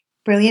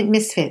Brilliant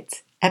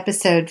Misfits,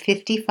 Episode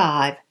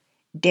 55,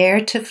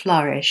 Dare to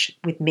Flourish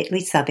with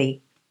Mitli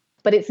Southey.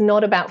 But it's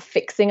not about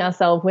fixing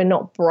ourselves. We're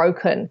not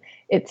broken.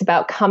 It's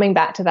about coming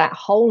back to that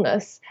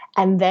wholeness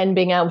and then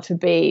being able to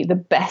be the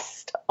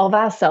best of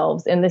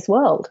ourselves in this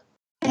world.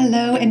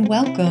 Hello and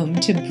welcome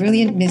to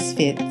Brilliant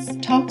Misfits,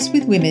 talks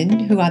with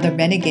women who are the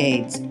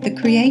renegades, the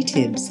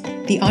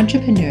creatives, the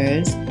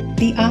entrepreneurs,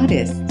 the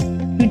artists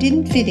who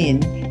didn't fit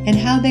in, and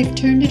how they've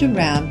turned it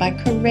around by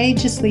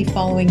courageously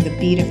following the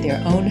beat of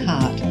their own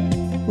heart.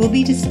 We'll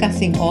be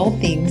discussing all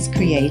things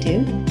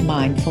creative,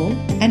 mindful,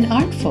 and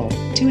artful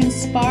to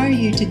inspire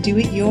you to do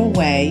it your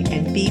way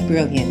and be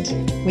brilliant.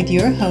 With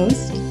your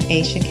host,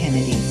 Aisha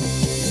Kennedy.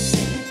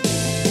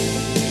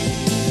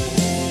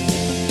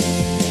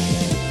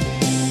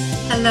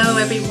 Hello,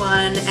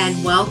 everyone,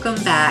 and welcome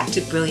back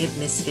to Brilliant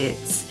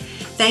Misfits.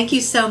 Thank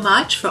you so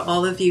much for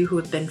all of you who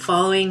have been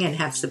following and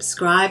have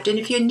subscribed. And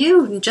if you're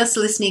new and just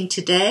listening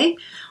today,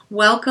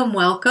 welcome,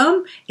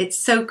 welcome. It's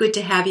so good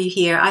to have you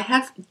here. I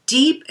have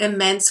deep,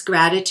 immense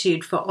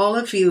gratitude for all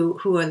of you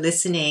who are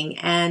listening.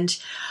 And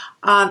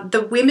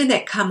the women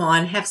that come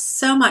on have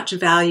so much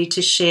value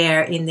to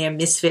share in their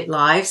misfit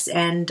lives.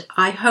 And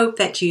I hope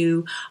that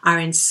you are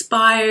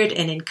inspired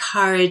and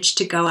encouraged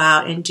to go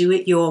out and do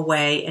it your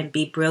way and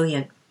be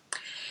brilliant.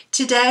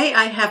 Today,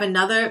 I have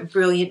another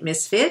brilliant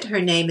misfit. Her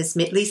name is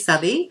Mitli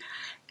Southey,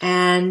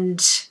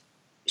 and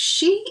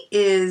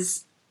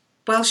she's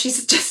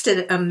just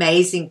an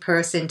amazing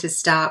person to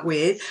start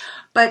with,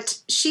 but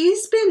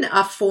she's been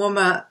a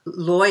former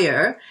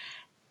lawyer,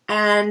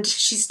 and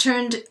she's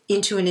turned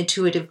into an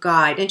intuitive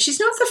guide. And she's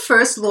not the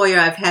first lawyer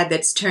I've had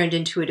that's turned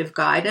intuitive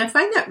guide, and I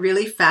find that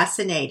really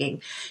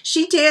fascinating.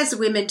 She dares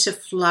women to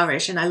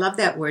flourish, and I love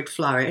that word,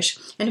 flourish,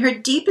 and her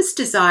deepest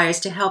desire is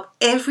to help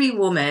every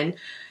woman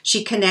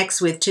she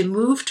connects with to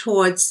move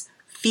towards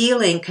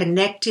feeling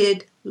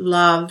connected,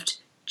 loved,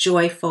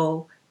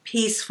 joyful,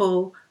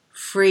 peaceful,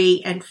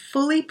 free, and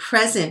fully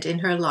present in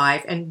her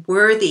life and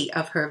worthy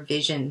of her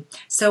vision.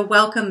 So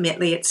welcome,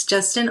 Mitli. It's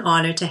just an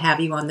honor to have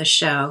you on the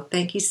show.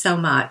 Thank you so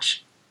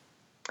much.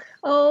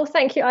 Oh,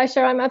 thank you,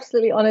 Aisha. I'm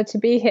absolutely honored to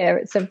be here.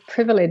 It's a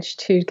privilege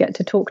to get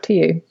to talk to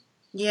you.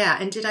 Yeah,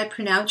 and did I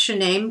pronounce your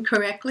name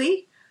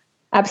correctly?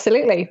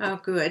 Absolutely. Oh,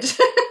 good.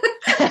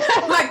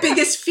 My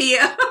biggest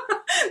fear.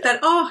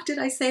 Did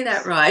I say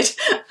that right?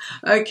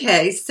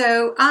 Okay,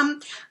 so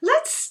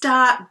let's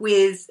start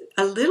with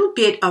a little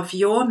bit of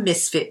your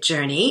misfit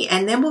journey,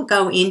 and then we'll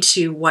go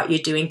into what you're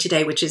doing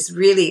today, which is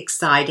really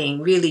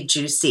exciting, really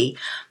juicy.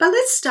 But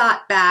let's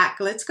start back.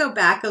 Let's go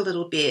back a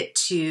little bit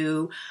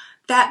to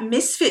that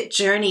misfit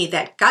journey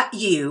that got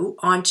you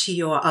onto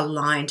your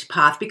aligned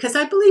path. Because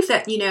I believe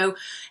that,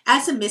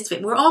 as a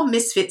misfit, we're all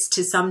misfits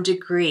to some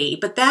degree,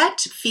 but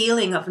that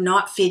feeling of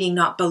not fitting,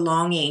 not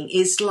belonging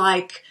is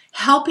like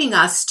helping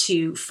us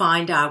to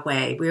find our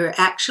way. We're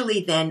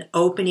actually then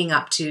opening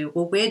up to,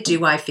 well, where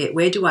do I fit?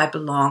 Where do I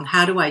belong?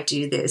 How do I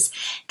do this?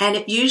 And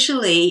it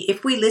usually,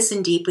 if we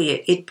listen deeply,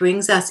 it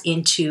brings us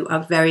into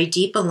a very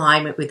deep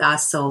alignment with our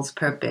soul's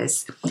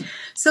purpose.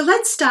 So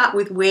let's start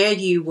with where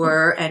you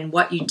were and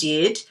what you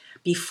did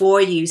before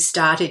you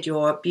started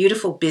your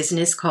beautiful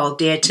business called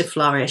Dare to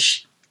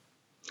Flourish.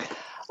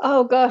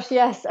 Oh, gosh,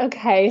 yes.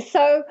 Okay.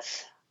 So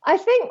I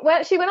think,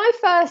 when I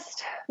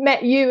first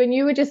met you and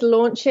you were just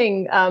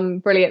launching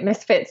Brilliant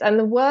Misfits, and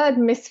the word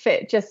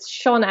misfit just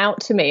shone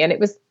out to me. And it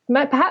was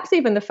perhaps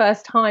even the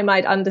first time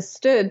I'd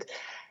understood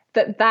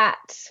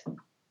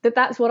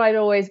that's what I'd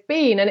always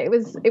been. And it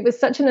was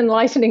such an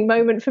enlightening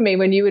moment for me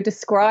when you were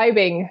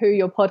describing who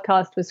your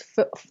podcast was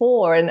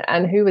for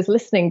and who was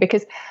listening,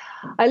 because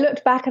I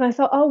looked back and I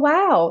thought, oh,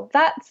 wow,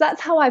 that's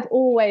how I've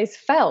always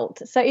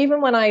felt. So even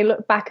when I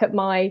look back at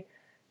my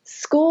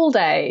school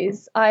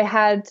days, I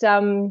had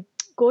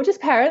gorgeous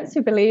parents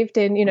who believed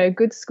in,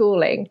 good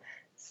schooling.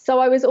 So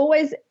I was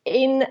always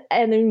in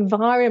an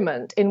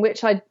environment in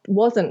which I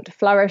wasn't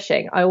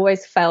flourishing. I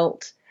always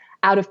felt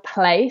out of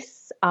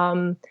place.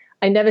 I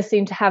never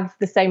seemed to have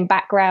the same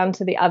background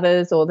to the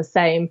others, or the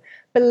same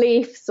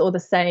beliefs, or the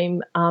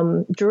same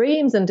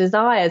dreams and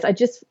desires. I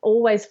just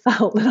always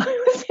felt that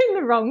I was in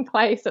the wrong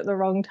place at the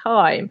wrong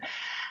time.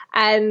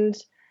 And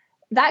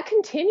that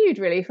continued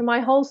really for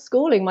my whole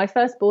schooling. My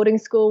first boarding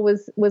school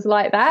was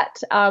like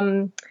that.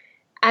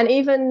 And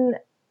even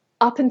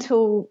up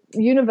until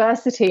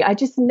university, I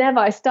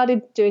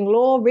started doing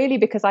law really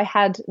because I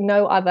had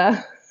no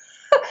other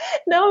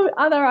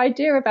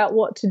idea about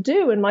what to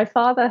do. And my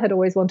father had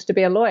always wanted to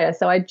be a lawyer.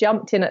 So I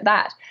jumped in at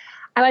that.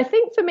 And I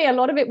think for me, a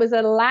lot of it was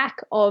a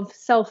lack of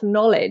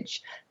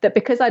self-knowledge, that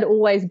because I'd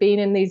always been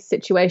in these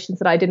situations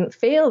that I didn't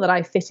feel that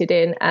I fitted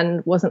in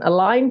and wasn't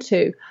aligned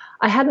to,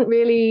 I hadn't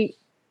really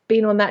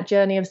been on that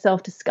journey of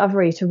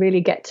self-discovery to really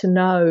get to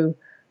know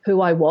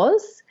who I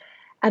was.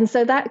 And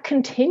so that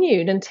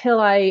continued until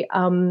I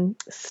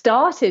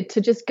started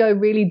to just go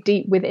really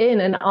deep within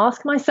and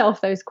ask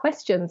myself those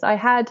questions. I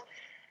had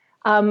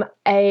an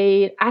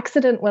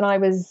accident when I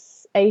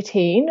was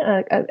 18,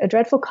 a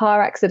dreadful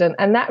car accident,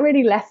 and that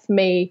really left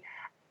me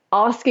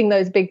asking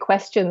those big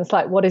questions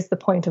like, what is the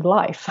point of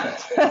life?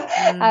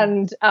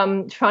 And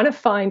trying to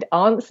find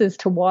answers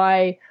to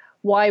why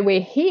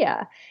we're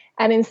here.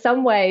 And in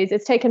some ways,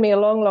 it's taken me a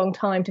long, long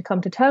time to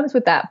come to terms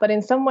with that. But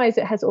in some ways,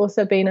 it has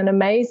also been an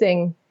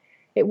amazing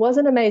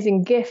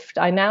gift,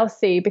 I now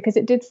see, because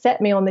it did set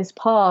me on this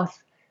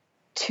path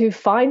to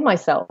find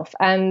myself.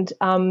 And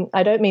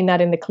I don't mean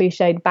that in the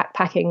cliched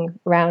backpacking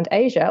around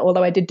Asia,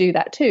 although I did do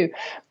that too,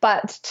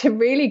 but to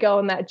really go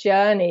on that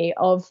journey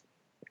of,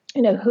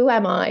 who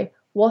am I?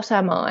 What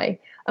am I?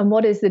 And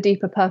what is the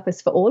deeper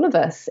purpose for all of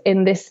us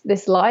in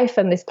this life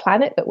and this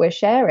planet that we're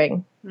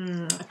sharing?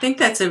 I think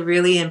that's a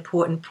really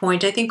important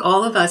point. I think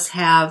all of us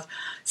have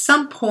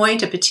some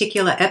point, a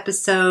particular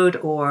episode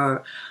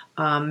or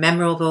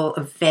memorable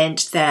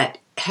event that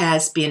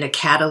has been a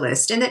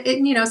catalyst.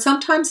 And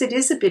sometimes it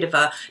is a bit of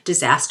a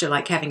disaster,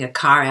 like having a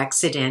car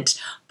accident,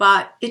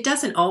 but it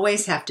doesn't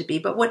always have to be.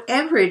 But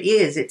whatever it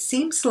is, it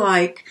seems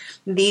like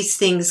these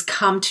things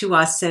come to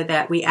us so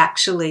that we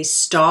actually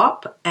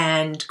stop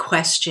and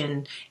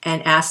question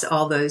and ask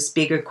all those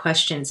bigger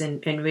questions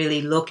and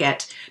really look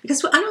at,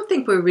 because I don't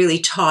think we're really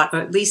taught, or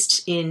at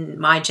least in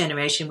my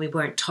generation, we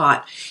weren't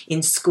taught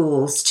in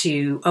schools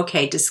to,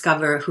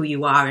 discover who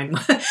you are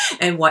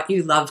and what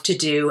you love to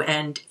do.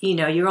 And,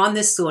 you're on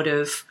this sort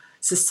of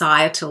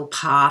societal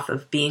path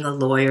of being a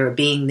lawyer,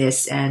 being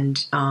this,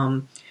 and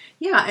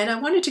and I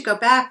wanted to go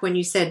back when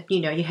you said,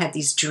 you had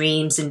these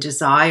dreams and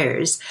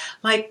desires.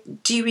 Like,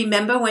 do you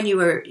remember when you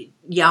were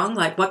young,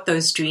 like what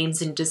those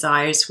dreams and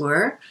desires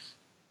were?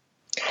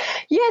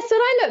 Yes,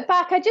 when I look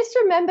back, I just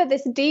remember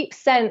this deep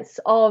sense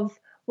of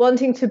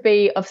wanting to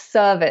be of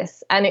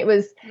service. And it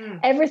was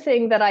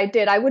everything that I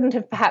did. I wouldn't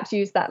have perhaps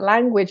used that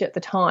language at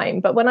the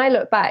time, but when I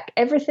look back,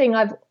 everything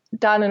I've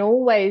done and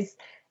always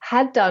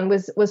had done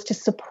was to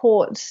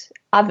support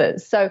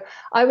others. So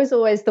I was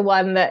always the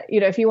one that,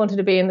 if you wanted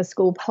to be in the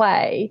school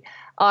play,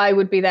 I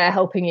would be there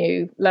helping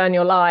you learn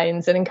your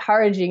lines and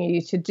encouraging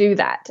you to do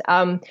that.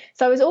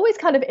 So I was always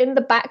kind of in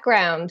the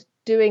background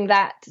doing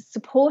that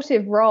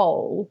supportive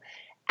role.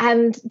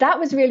 And that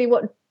was really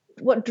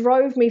what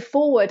drove me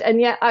forward. And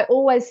yet I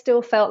always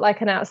still felt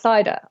like an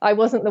outsider. I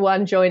wasn't the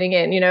one joining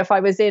in. If I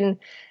was in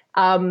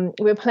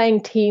we were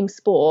playing team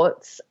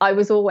sports, I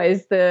was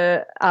always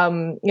the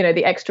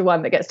extra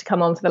one that gets to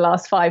come on for the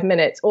last 5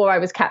 minutes, or I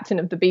was captain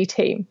of the B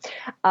team.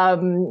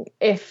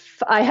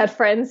 If I had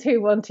friends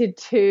who wanted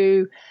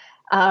to,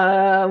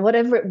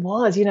 whatever it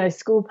was,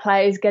 school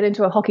plays, get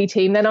into a hockey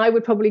team, then I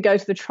would probably go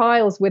to the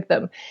trials with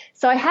them.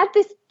 So I had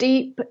this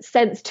deep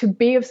sense to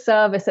be of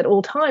service at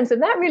all times,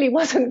 and that really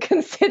wasn't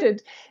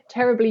considered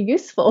terribly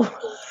useful.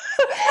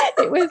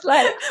 It was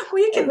like,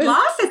 well, you can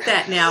laugh at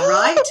that now,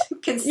 right?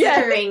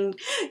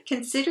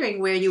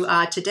 Considering where you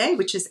are today,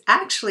 which is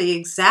actually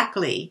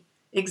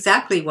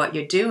exactly what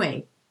you're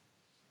doing.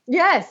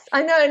 Yes,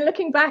 I know. And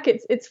looking back,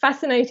 it's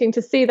fascinating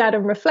to see that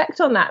and reflect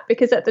on that,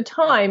 because at the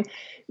time,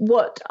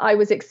 what I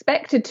was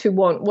expected to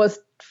want was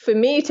for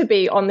me to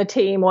be on the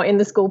team or in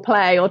the school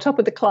play or top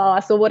of the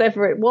class or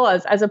whatever it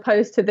was, as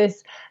opposed to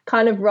this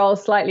kind of role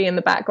slightly in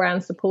the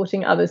background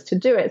supporting others to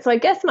do it. So I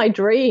guess my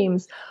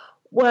dreams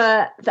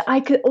were that I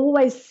could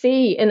always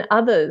see in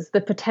others the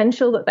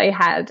potential that they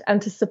had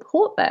and to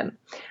support them.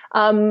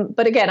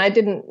 But again, I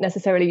didn't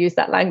necessarily use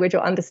that language or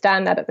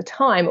understand that at the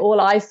time.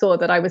 All I saw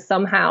that I was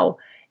somehow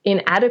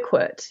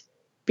inadequate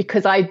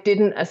because I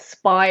didn't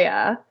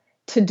aspire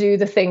to do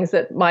the things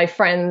that my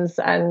friends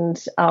and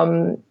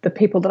the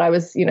people that I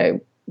was,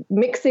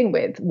 mixing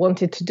with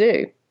wanted to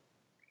do.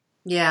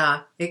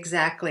 Yeah,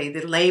 exactly.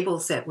 The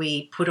labels that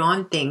we put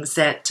on things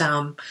that,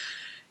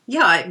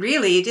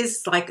 it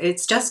is like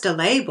it's just a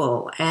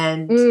label,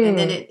 and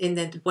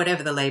then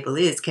whatever the label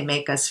is can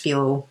make us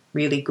feel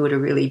really good or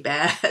really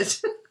bad.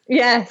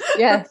 Yes.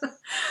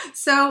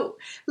 So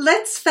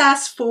let's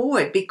fast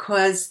forward,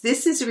 because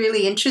this is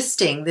really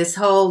interesting. This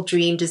whole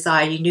dream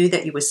desire, you knew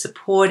that you were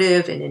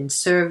supportive and in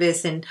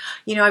service, and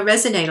I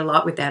resonate a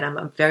lot with that.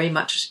 I'm very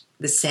much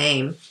the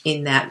same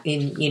in that,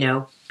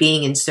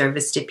 being in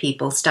service to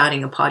people,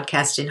 starting a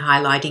podcast and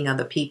highlighting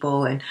other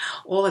people and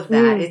all of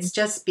that. It's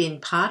just been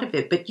part of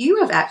it. But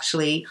you have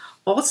actually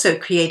also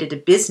created a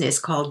business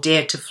called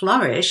Dare to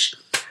Flourish,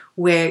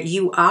 where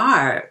you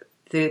are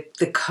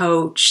the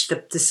coach,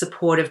 the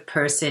supportive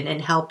person,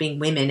 and helping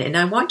women. And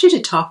I want you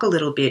to talk a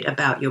little bit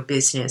about your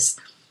business.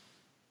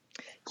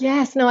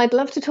 Yes, no, I'd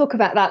love to talk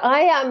about that.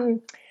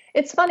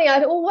 It's funny,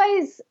 I'd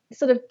always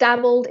sort of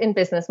dabbled in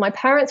business. My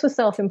parents were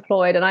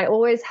self-employed, and I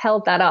always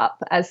held that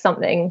up as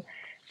something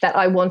that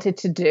I wanted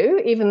to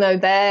do, even though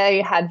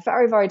they had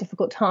very, very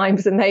difficult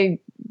times, and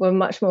they were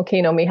much more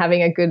keen on me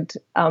having a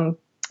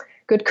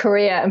good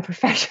career and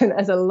profession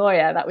as a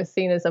lawyer. That was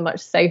seen as a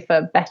much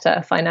safer,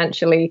 better,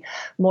 financially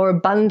more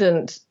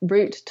abundant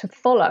route to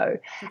follow.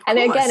 And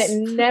again, it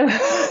never,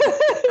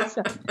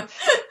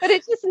 but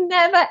it just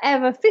never,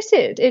 ever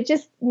fitted. It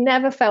just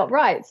never felt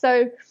right.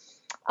 So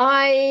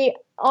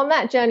on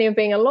that journey of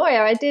being a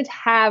lawyer, I did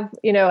have,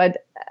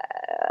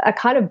 a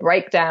kind of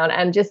breakdown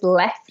and just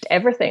left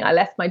everything. I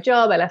left my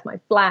job, I left my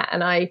flat,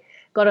 and I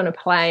got on a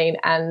plane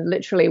and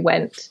literally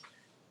went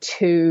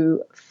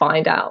to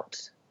find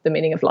out the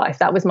meaning of life.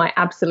 That was my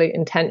absolute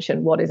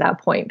intention. What is our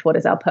point? What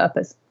is our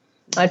purpose?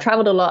 I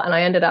traveled a lot and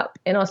I ended up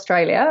in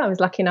Australia. I was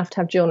lucky enough to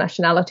have dual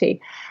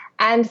nationality.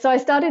 And so I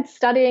started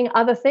studying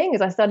other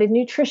things. I studied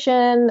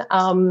nutrition,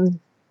 and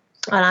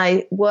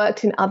I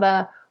worked in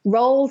other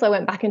roles. I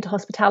went back into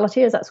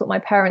hospitality, as that's what my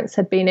parents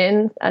had been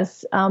in,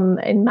 as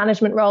in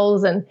management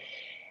roles, and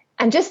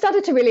just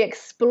started to really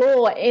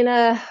explore in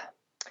a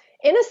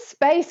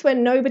space where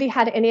nobody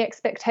had any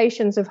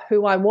expectations of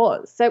who I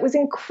was. So it was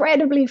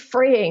incredibly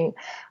freeing.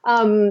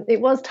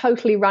 It was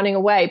totally running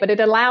away, but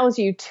it allows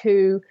you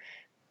to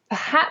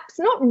perhaps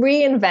not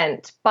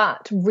reinvent,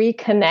 but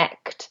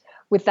reconnect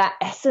with that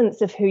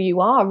essence of who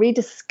you are,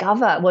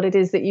 rediscover what it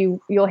is that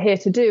you're here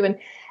to do.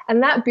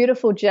 And that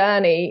beautiful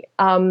journey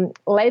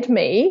led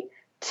me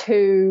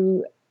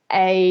to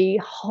a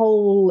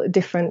whole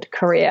different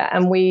career.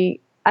 And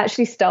I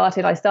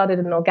started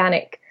an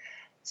organic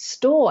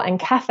store and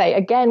cafe,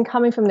 again,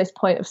 coming from this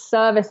point of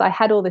service. I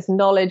had all this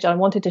knowledge. I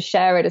wanted to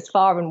share it as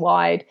far and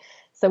wide.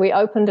 So we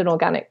opened an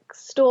organic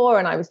store,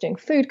 and I was doing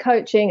food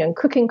coaching and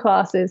cooking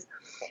classes.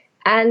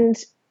 And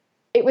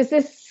it was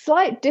this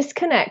slight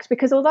disconnect,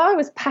 because although I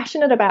was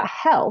passionate about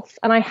health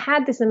and I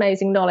had this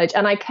amazing knowledge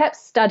and I kept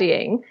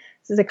studying,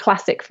 this is a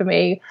classic for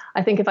me.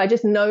 I think if I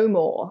just know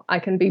more, I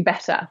can be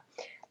better.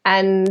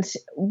 And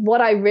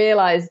what I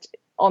realized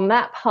on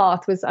that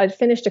path was I'd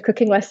finished a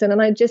cooking lesson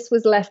and I just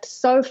was left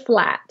so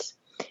flat.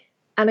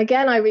 And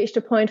again, I reached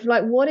a point of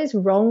like, what is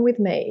wrong with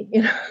me?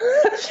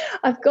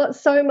 I've got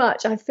so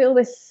much. I feel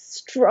this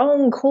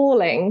strong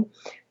calling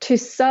to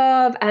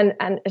serve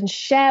and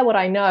share what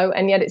I know,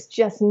 and yet it's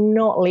just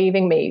not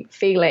leaving me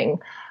feeling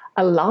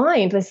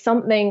aligned. There's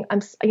something,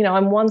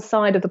 I'm one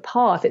side of the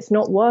path. It's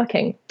not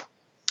working.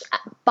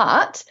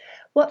 But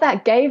what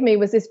that gave me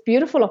was this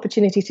beautiful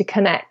opportunity to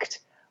connect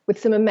with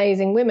some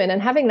amazing women.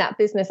 And having that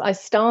business, I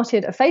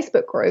started a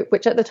Facebook group,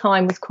 which at the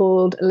time was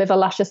called Live a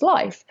Luscious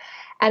Life.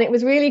 And it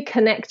was really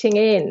connecting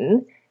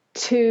in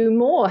to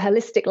more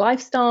holistic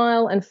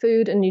lifestyle and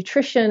food and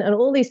nutrition and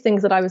all these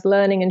things that I was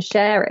learning and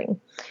sharing.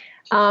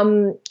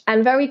 And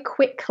very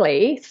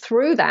quickly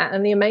through that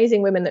and the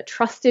amazing women that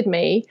trusted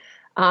me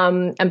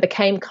and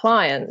became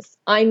clients,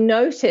 I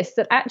noticed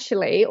that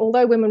actually,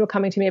 although women were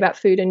coming to me about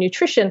food and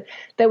nutrition,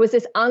 there was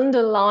this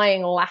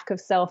underlying lack of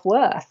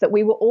self-worth that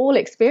we were all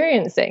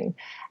experiencing.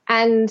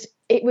 And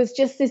it was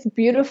just this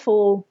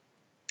beautiful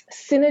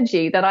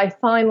synergy that I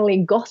finally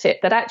got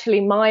it, that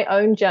actually my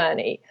own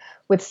journey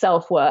with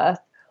self-worth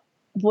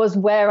was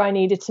where I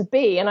needed to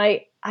be. And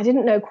I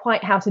didn't know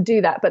quite how to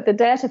do that, but the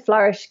Dare to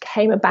Flourish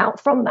came about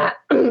from that.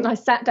 I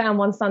sat down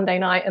one Sunday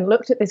night and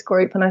looked at this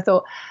group and I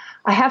thought,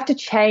 I have to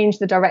change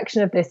the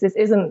direction of this. This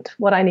isn't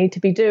what I need to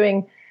be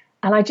doing.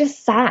 And I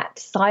just sat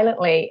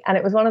silently. And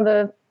it was one of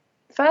the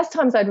first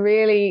times I'd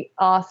really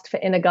asked for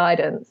inner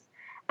guidance.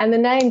 And the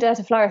name Dare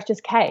to Flourish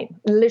just came,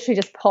 literally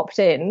just popped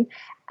in.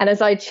 And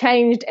as I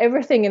changed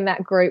everything in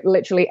that group,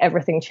 literally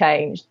everything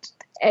changed.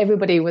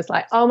 Everybody was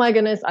like, oh my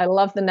goodness, I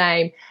love the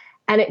name.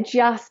 And it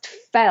just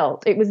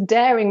it was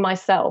daring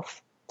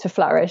myself to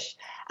flourish.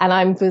 And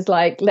I was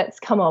like, let's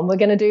come on, we're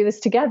going to do this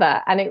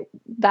together. And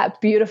that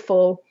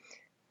beautiful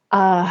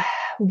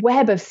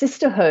web of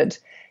sisterhood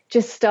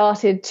just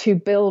started to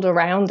build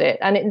around it.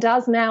 And it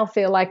does now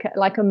feel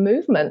like a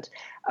movement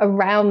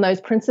around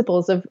those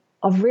principles of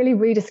really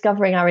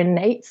rediscovering our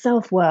innate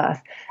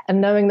self-worth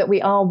and knowing that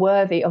we are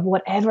worthy of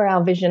whatever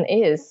our vision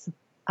is,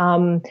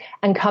 and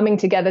coming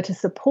together to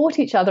support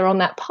each other on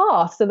that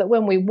path so that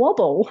when we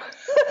wobble,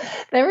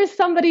 there is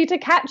somebody to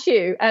catch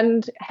you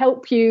and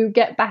help you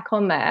get back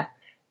on there.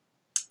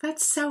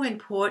 That's so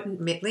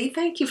important, Mitli.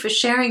 Thank you for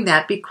sharing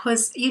that,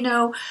 because,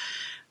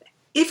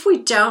 if we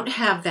don't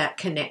have that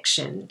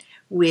connection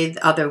with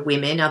other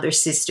women, other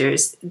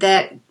sisters,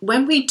 that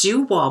when we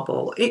do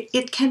wobble,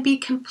 it can be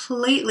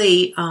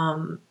completely,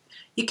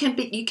 you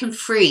can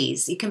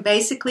freeze. You can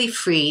basically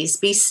freeze,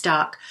 be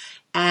stuck,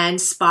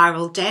 and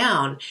spiral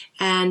down.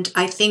 And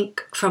I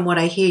think from what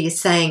I hear you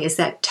saying is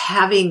that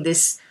having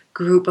this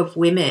group of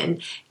women,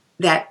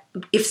 that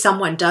if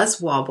someone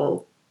does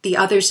wobble, the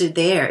others are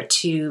there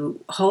to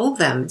hold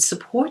them,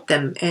 support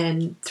them,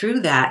 and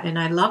through that. And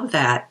I love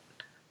that.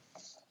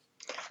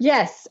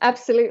 Yes,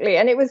 absolutely.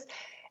 And it was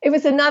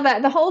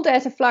the whole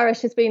Dare to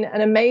Flourish has been an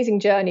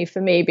amazing journey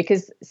for me,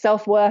 because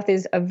self-worth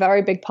is a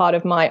very big part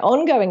of my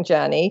ongoing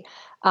journey.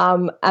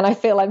 And I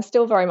feel I'm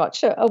still very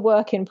much a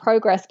work in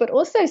progress, but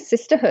also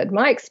sisterhood.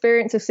 My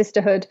experience of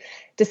sisterhood,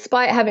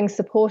 despite having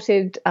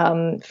supported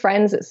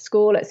friends at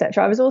school,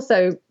 etc., I was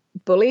also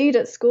bullied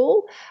at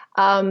school.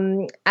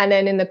 And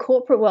then in the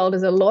corporate world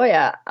as a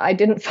lawyer, I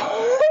didn't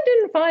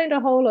find a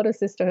whole lot of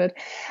sisterhood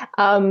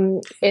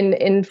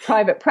in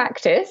private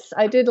practice.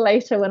 I did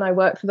later when I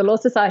worked for the Law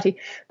Society,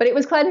 but it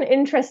was quite an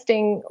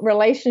interesting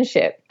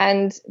relationship.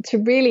 And to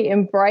really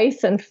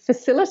embrace and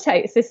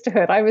facilitate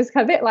sisterhood, I was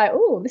a bit like,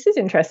 oh, this is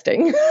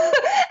interesting.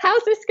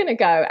 How's this going to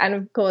go? And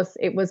of course,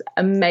 it was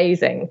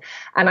amazing.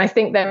 And I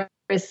think there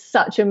is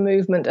such a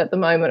movement at the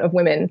moment of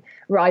women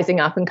rising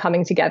up and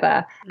coming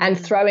together and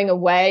throwing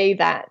away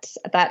that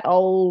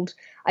old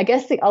I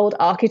guess, the old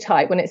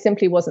archetype when it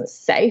simply wasn't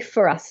safe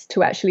for us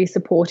to actually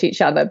support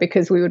each other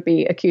because we would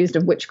be accused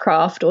of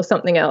witchcraft or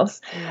something else.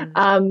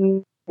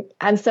 And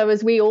so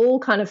as we all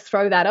kind of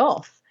throw that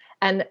off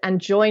and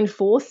join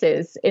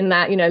forces in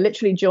that,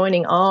 literally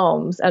joining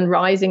arms and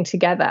rising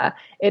together,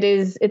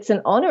 it's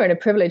an honor and a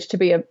privilege to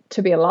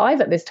be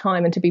alive at this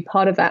time and to be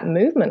part of that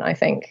movement, I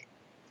think.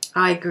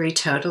 I agree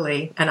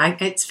totally.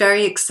 And it's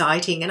very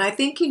exciting. And I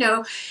think,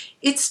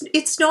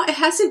 it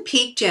hasn't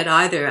peaked yet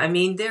either. I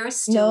mean, there are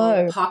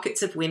still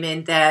pockets of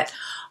women that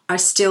are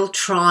still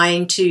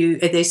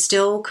they're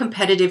still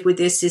competitive with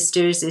their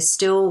sisters. They're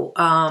still,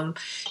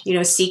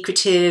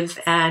 secretive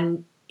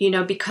and,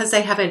 because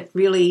they haven't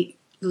really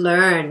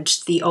learned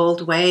the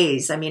old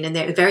ways. I mean, and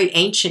they're very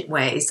ancient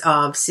ways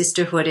of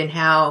sisterhood and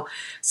how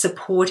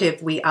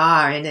supportive we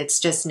are. And it's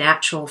just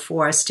natural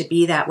for us to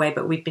be that way,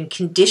 but we've been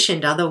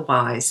conditioned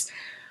otherwise.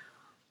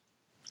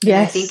 Yes.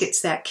 And I think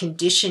it's that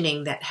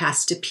conditioning that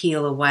has to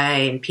peel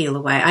away.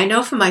 I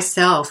know for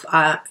myself,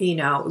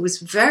 it was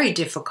very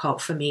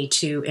difficult for me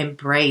to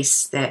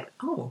embrace that,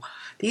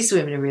 these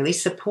women are really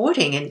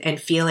supporting and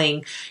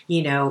feeling,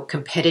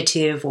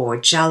 competitive or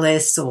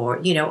jealous or,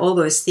 all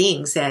those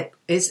things that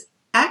is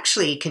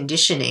actually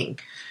conditioning.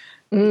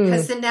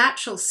 Because the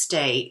natural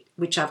state,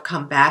 which I've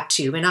come back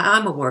to, and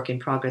I'm a work in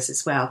progress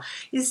as well,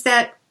 is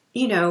that,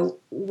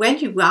 when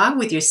you are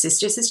with your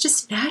sisters, it's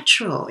just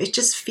natural. It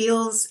just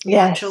feels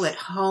natural at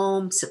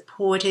home,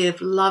 supportive,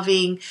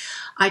 loving.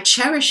 I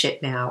cherish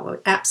it now.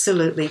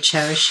 Absolutely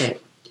cherish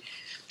it.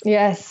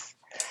 Yes,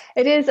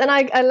 it is. And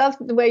I love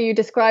the way you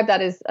describe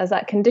that as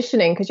that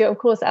conditioning, because you're, of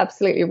course,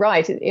 absolutely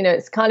right.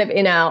 It's kind of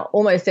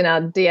almost in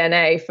our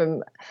DNA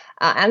from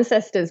our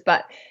ancestors.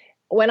 But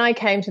when I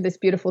came to this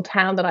beautiful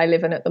town that I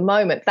live in at the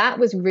moment, that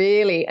was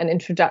really an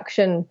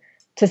introduction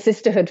to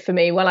sisterhood for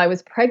me while I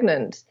was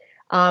pregnant.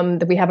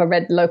 That we have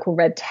a local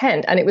red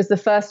tent, and it was the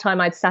first time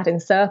I'd sat in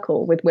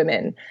circle with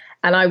women,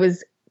 and I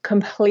was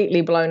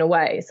completely blown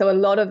away. So a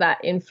lot of that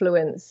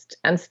influenced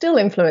and still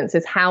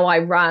influences how I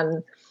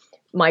run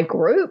my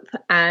group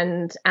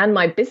and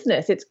my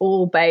business. It's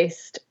all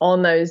based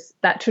on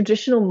that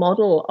traditional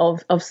model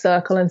of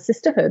circle and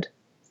sisterhood.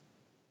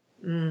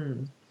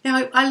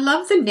 Now, I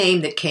love the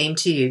name that came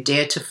to you,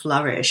 Dare to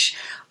Flourish.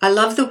 I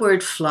love the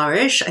word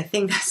flourish. I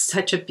think that's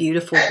such a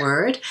beautiful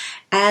word.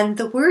 And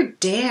the word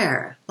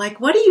dare,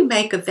 what do you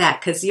make of that?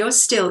 Because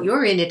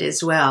you're in it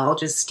as well,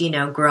 just,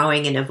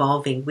 growing and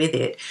evolving with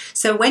it.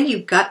 So when you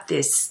got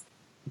this,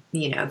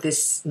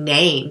 this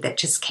name that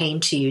just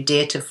came to you,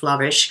 Dare to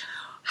Flourish,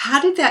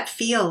 how did that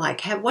feel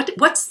like?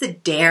 What's the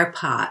dare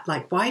part?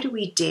 Why do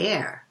we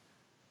dare?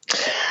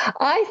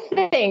 I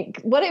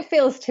think what it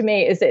feels to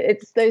me is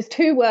it's those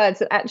two words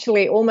that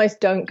actually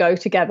almost don't go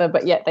together,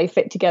 but yet they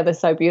fit together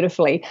so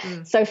beautifully.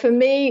 So for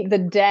me, the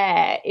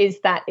dare is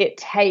that it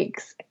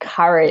takes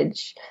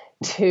courage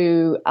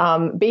to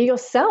be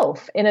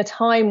yourself in a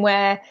time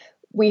where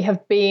we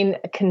have been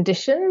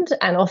conditioned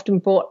and often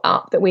brought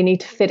up that we need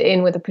to fit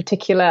in with a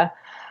particular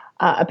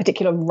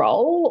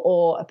role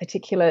or a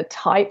particular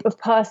type of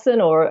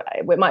person, or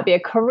it might be a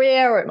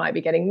career, or it might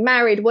be getting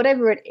married,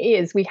 whatever it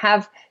is. We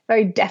have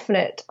very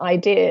definite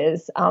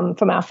ideas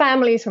from our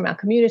families, from our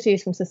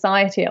communities, from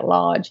society at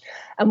large,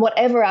 and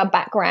whatever our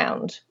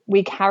background,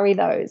 we carry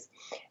those.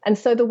 And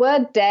so the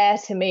word dare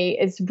to me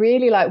is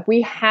really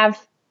we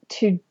have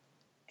to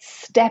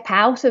step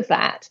out of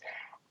that.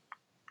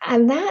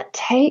 And that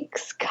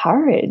takes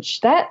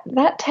courage. That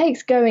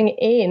takes going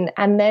in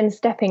and then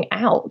stepping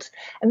out.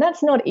 And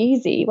that's not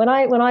easy. When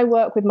I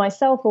work with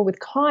myself or with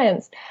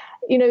clients,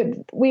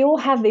 we all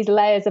have these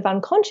layers of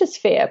unconscious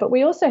fear, but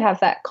we also have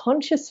that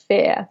conscious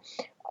fear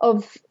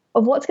of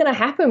what's going to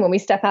happen when we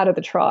step out of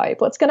the tribe,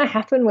 what's going to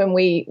happen when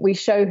we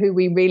show who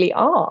we really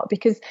are,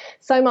 because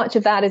so much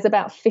of that is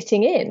about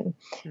fitting in.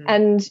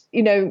 And,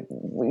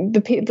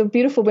 the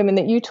beautiful women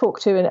that you talk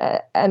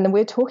to and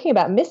we're talking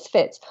about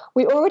misfits,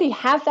 we already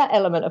have that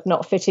element of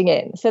not fitting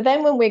in. So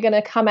then when we're going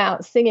to come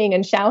out singing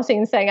and shouting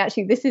and saying,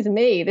 actually, this is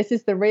me, this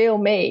is the real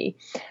me,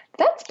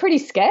 that's pretty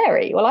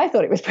scary. Well, I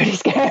thought it was pretty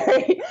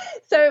scary.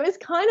 So it was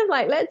kind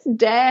of let's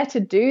dare to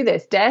do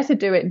this, dare to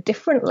do it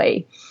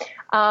differently.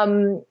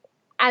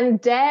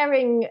 And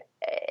daring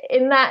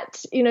in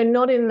that,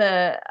 not in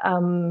the,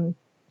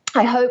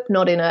 I hope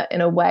not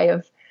in a way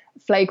of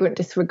flagrant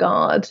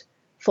disregard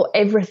for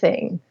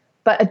everything,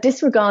 but a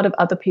disregard of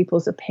other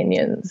people's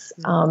opinions,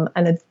 and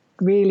a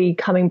really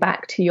coming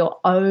back to your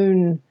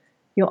own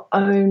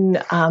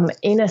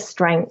inner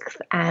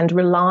strength and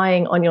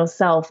relying on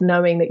yourself,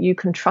 knowing that you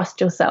can trust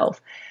yourself.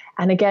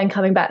 And again,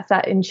 coming back to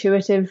that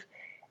intuitive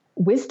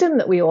wisdom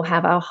that we all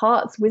have, our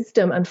heart's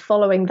wisdom, and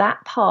following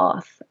that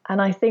path.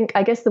 And I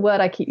guess the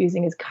word I keep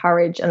using is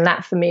courage. And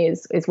that for me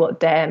is what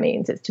dare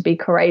means. It's to be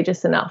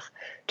courageous enough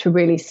to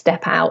really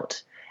step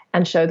out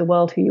and show the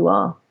world who you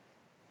are.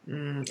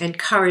 And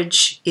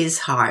courage is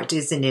hard,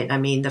 isn't it? I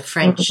mean, the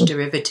French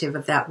derivative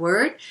of that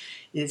word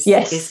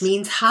is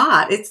means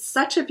heart. It's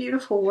such a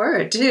beautiful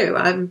word too.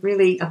 I'm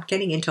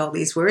getting into all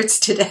these words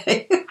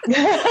today.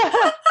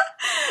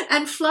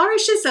 And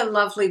flourish is a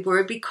lovely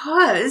word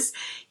because,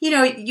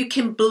 you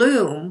can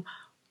bloom,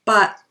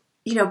 but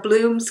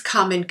blooms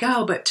come and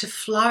go, but to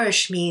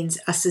flourish means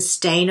a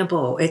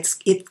sustainable,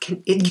 it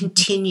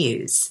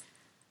continues.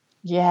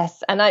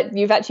 Yes, and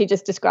you've actually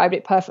just described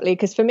it perfectly,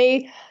 because for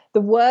me,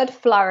 the word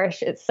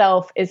flourish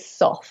itself is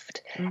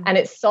soft, and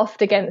it's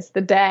soft against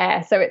the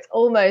dare. So it's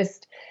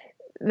almost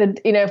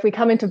if we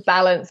come into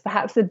balance,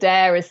 perhaps the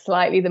dare is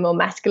slightly the more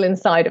masculine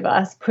side of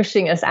us,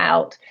 pushing us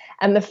out,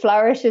 and the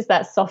flourish is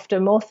that softer,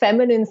 more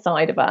feminine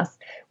side of us,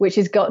 which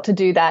has got to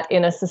do that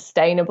in a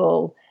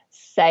sustainable,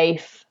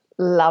 safe,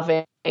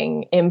 loving,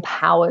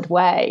 empowered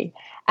way.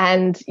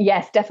 And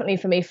yes, definitely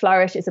for me,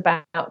 flourish is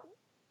about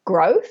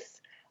growth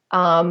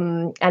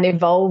and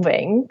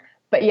evolving,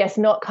 but yes,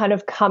 not kind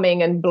of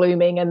coming and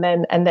blooming and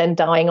then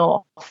dying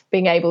off,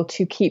 being able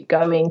to keep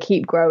going,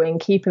 keep growing,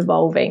 keep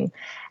evolving.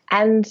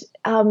 And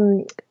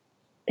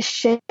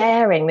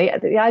sharing,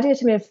 the idea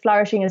to me of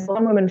flourishing is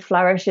one woman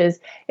flourishes,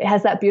 it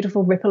has that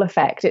beautiful ripple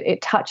effect.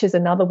 It touches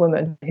another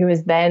woman who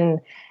is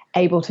then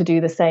able to do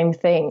the same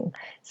thing.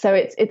 So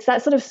it's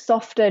that sort of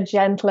softer,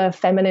 gentler,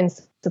 feminine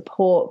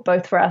support,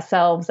 both for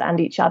ourselves and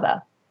each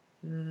other.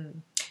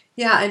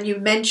 Yeah, and you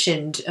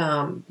mentioned,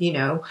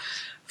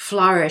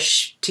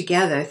 flourish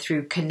together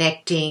through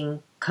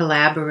connecting,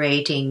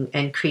 collaborating,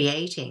 and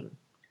creating.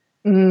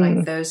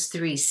 Like those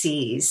 3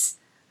 C's.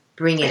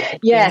 Bring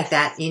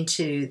that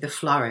into the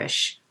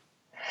flourish.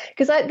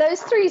 Because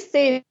those 3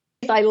 C's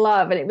I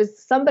love, and it was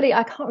somebody,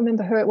 I can't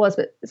remember who it was,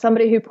 but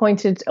somebody who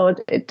pointed or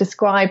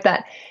described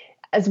that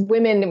as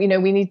women,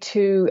 we need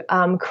to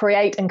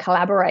create and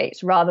collaborate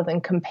rather than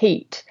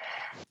compete.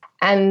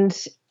 And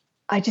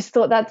I just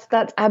thought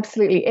that's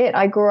absolutely it.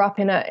 I grew up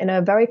in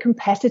a very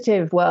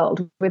competitive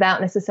world without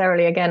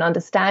necessarily, again,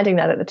 understanding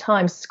that at the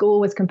time. School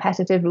was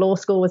competitive, law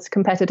school was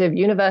competitive,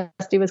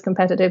 university was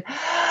competitive,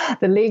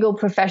 the legal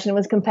profession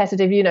was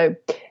competitive.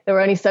 There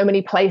were only so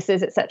many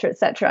places, et cetera, et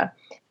cetera.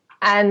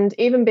 And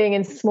even being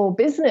in small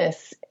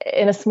business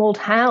in a small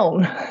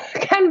town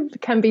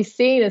can be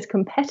seen as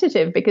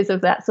competitive because of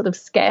that sort of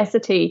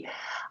scarcity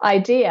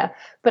idea.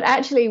 But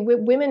actually,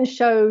 women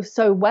show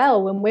so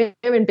well when we're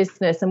in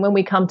business and when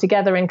we come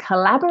together and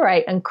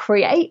collaborate and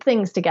create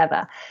things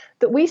together,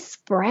 that we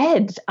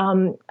spread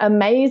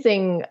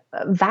amazing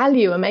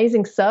value,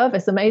 amazing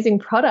service, amazing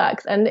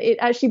products. And it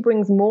actually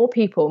brings more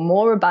people,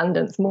 more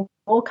abundance, more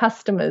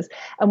customers,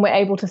 and we're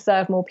able to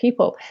serve more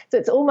people. So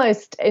it's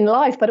almost in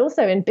life, but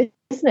also in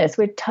business,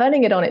 we're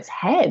turning it on its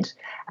head.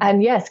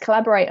 And yes,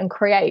 collaborate and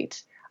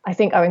create, I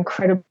think, are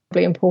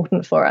incredibly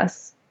important for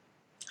us.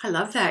 I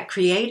love that.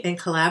 Create and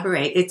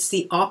collaborate. It's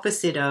the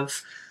opposite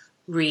of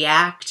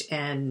react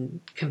and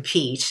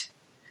compete.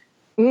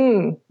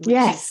 Which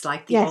is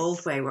like the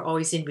old way. We're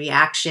always in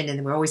reaction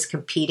and we're always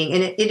competing.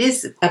 And it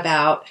is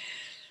about,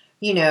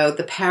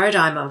 the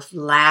paradigm of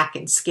lack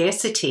and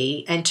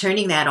scarcity and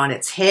turning that on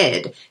its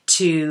head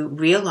to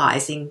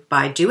realizing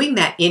by doing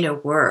that inner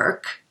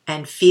work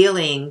and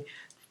feeling,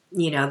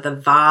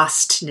 the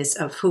vastness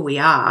of who we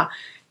are,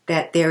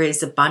 that there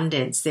is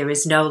abundance, there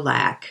is no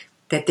lack,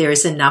 that there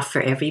is enough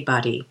for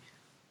everybody.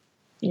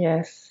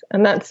 Yes.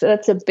 And that's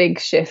a big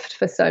shift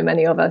for so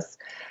many of us.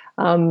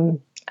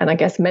 And I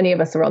guess many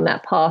of us are on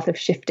that path of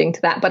shifting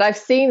to that. But I've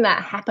seen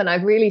that happen.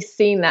 I've really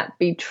seen that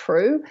be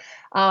true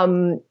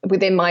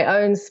within my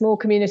own small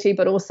community,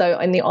 but also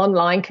in the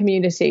online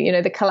community.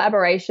 The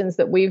collaborations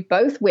that we've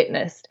both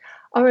witnessed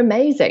are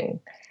amazing.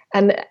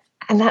 And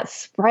that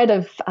spread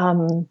of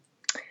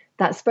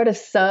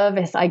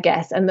service, I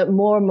guess, and that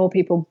more and more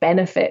people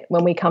benefit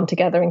when we come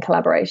together in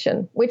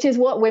collaboration, which is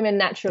what women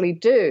naturally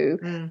do.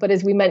 But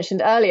as we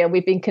mentioned earlier,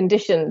 we've been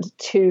conditioned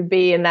to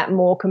be in that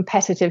more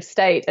competitive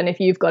state. And if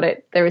you've got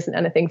it, there isn't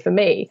anything for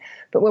me.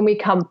 But when we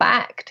come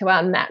back to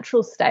our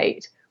natural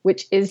state,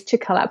 which is to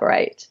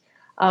collaborate,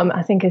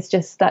 I think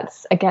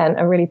that's, again,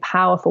 a really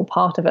powerful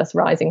part of us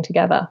rising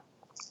together.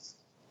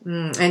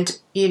 And,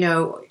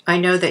 I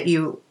know that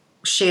you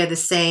share the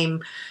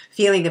same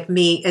feeling of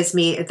me,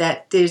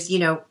 that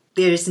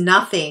there's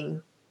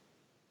nothing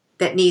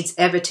that needs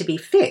ever to be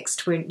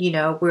fixed.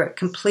 We're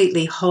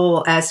completely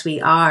whole as we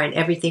are, and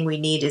everything we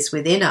need is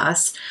within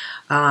us.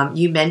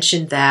 You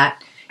mentioned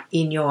that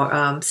in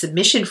your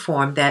submission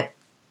form that,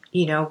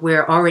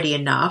 we're already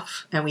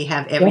enough and we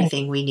have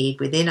everything we need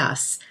within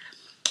us.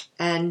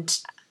 And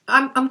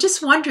I'm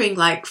just wondering,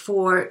 like,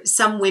 for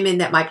some women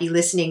that might be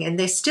listening and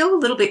they're still a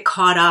little bit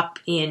caught up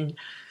in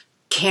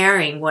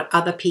caring what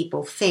other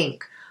people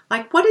think.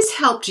 Like, what has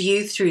helped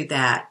you through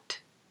that,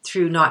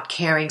 through not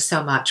caring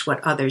so much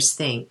what others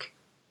think?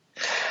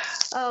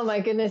 Oh, my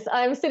goodness.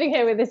 I'm sitting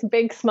here with this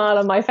big smile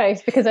on my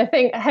face because I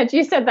think, had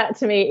you said that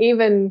to me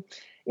even,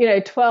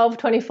 12,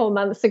 24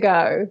 months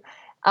ago,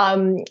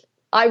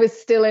 I was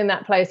still in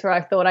that place where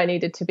I thought I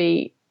needed to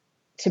be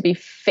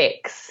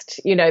fixed,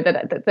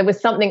 that there was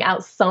something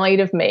outside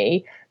of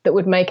me that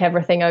would make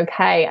everything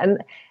okay.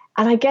 And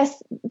I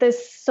guess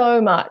there's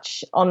so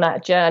much on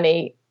that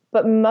journey,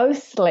 but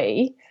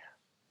mostly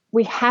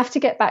we have to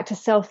get back to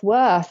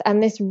self-worth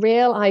and this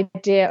real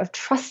idea of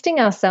trusting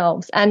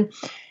ourselves and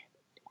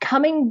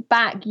coming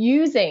back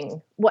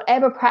using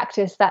whatever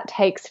practice that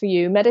takes for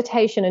you.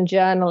 Meditation and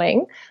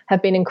journaling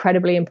have been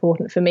incredibly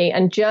important for me,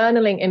 and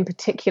journaling in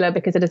particular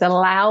because it has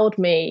allowed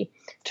me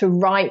to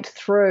write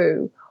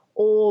through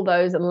all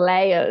those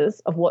layers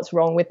of what's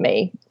wrong with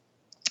me.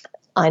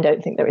 I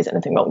don't think there is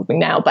anything wrong with me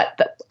now,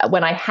 but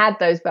when I had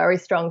those very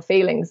strong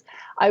feelings,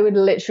 I would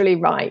literally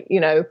write,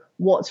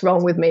 what's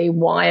wrong with me?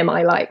 Why am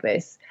I like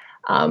this?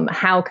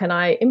 How can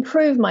I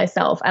improve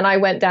myself? And I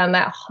went down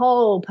that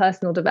whole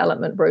personal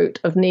development route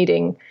of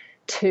needing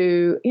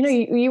to,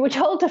 you were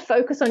told to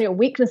focus on your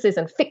weaknesses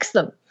and fix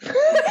them.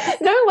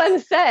 No one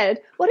said,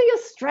 what are your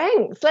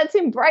strengths? Let's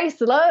embrace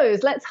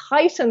those. Let's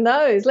heighten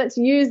those. Let's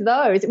use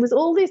those. It was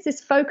all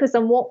this focus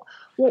on what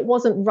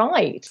wasn't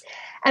right.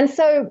 And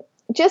so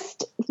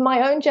just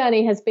my own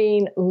journey has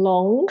been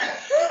long.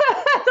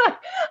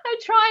 I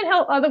try and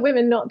help other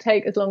women not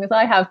take as long as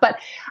I have. But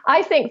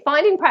I think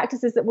finding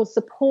practices that will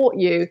support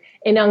you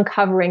in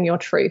uncovering your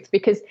truth,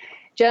 because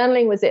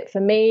journaling was it for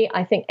me.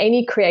 I think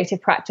any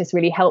creative practice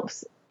really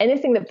helps.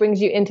 Anything that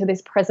brings you into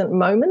this present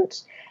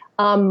moment,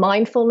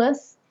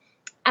 mindfulness,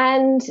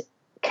 and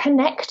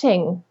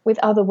connecting with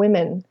other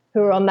women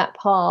who are on that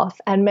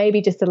path and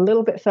maybe just a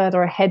little bit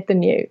further ahead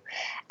than you,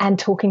 and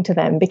talking to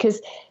them.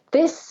 Because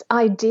this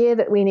idea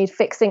that we need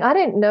fixing, I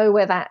don't know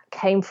where that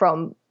came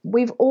from.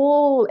 We've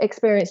all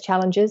experienced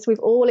challenges. We've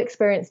all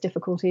experienced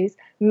difficulties.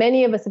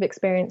 Many of us have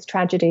experienced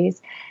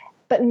tragedies,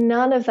 but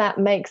none of that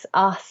makes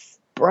us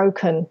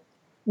broken.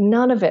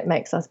 None of it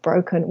makes us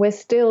broken. We're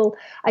still,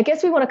 I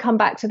guess we want to come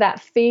back to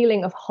that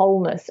feeling of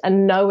wholeness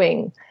and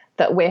knowing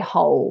that we're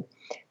whole,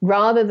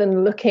 rather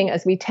than looking,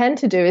 as we tend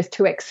to do, is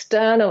to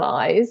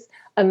externalize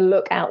and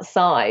look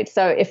outside.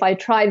 So if I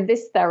try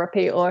this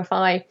therapy, or if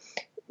I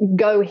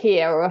go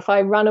here, or if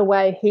I run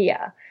away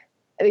here,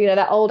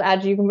 that old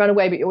adage, you can run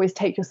away, but you always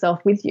take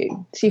yourself with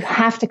you. So you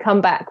have to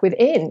come back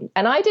within.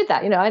 And I did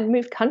that. I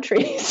moved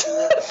countries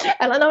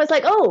and I was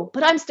like, oh,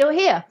 but I'm still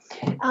here.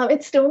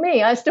 It's still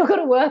me. I've still got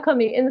to work on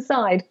the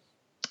inside.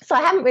 So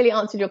I haven't really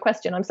answered your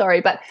question. I'm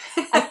sorry. But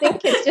I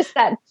think it's just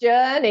that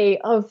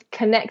journey of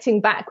connecting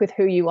back with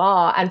who you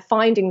are and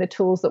finding the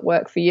tools that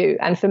work for you.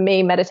 And for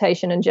me,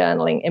 meditation and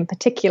journaling in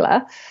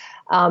particular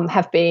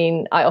have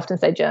been, I often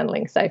say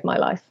journaling saved my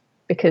life.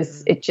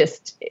 Because it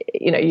just,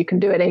 you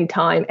can do it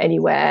anytime,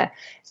 anywhere,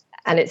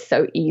 and it's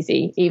so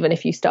easy. Even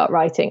if you start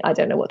writing, I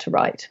don't know what to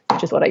write,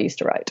 which is what I used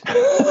to write.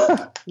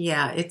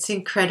 Yeah, it's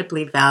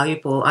incredibly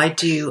valuable. I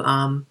do,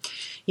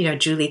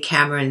 Julie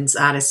Cameron's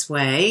Artist's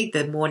Way,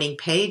 the morning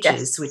pages,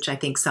 yes, which I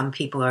think some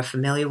people are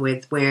familiar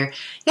with, where,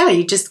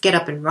 you just get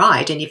up and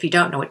write. And if you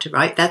don't know what to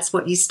write, that's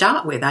what you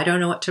start with. I don't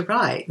know what to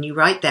write. And you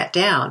write that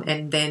down.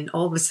 And then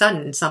all of a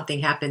sudden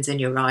something happens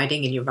and you're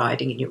writing and you're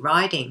writing and you're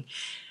writing.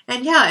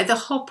 And the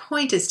whole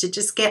point is to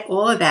just get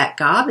all of that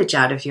garbage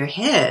out of your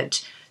head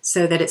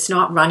so that it's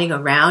not running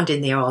around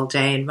in there all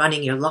day and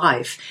running your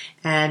life.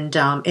 And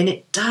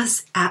it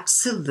does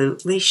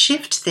absolutely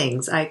shift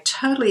things. I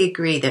totally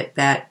agree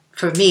that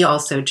for me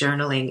also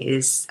journaling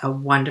is a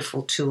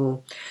wonderful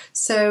tool.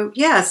 So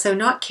so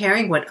not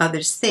caring what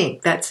others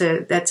think, that's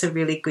a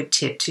really good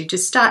tip, to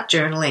just start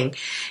journaling.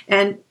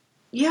 And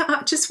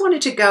I just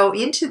wanted to go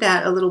into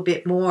that a little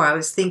bit more. I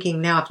was thinking,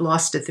 now I've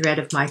lost a thread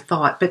of my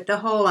thought, but the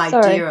whole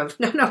idea of,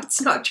 no,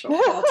 it's not your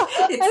fault.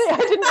 I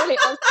didn't really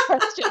ask the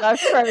question.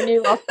 I've thrown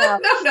you off now.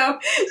 No,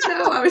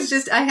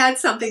 I had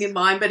something in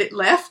mind, but it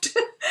left.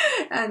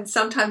 And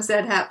sometimes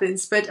that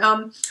happens. But,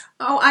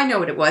 I know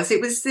what it was.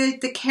 It was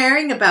the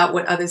caring about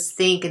what others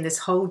think, and this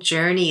whole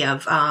journey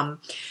of,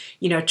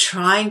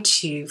 trying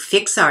to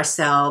fix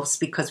ourselves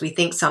because we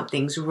think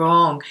something's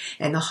wrong,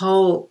 and the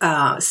whole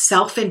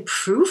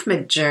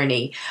self-improvement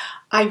journey.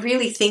 I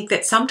really think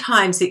that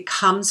sometimes it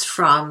comes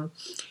from,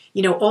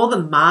 all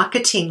the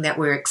marketing that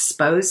we're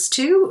exposed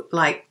to,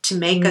 like to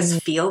make us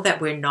feel that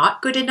we're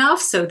not good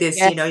enough. So there's,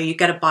 yes, you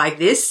got to buy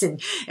this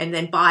and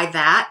then buy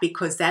that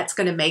because that's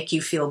going to make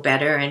you feel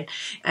better.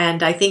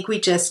 And I think we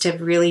just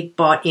have really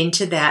bought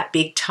into that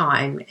big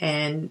time.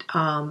 And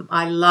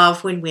I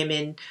love when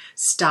women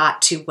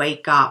start to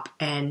wake up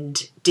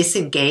and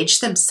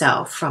disengage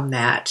themselves from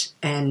that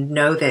and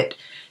know that,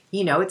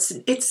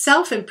 it's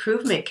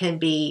self-improvement can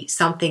be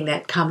something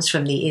that comes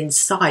from the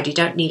inside. You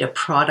don't need a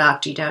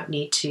product. You don't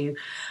need to,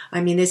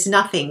 there's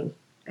nothing,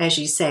 as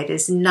you say,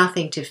 there's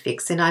nothing to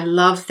fix. And I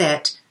love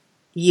that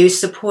you're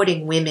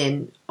supporting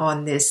women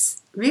on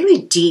this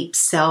really deep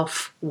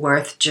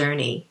self-worth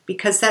journey,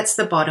 because that's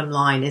the bottom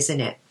line, isn't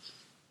it?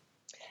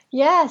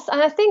 Yes.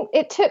 And I think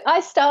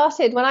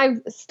when I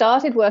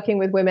started working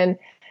with women,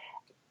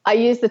 I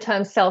used the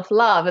term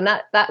self-love, and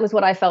that was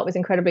what I felt was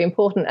incredibly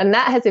important. And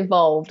that has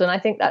evolved. And I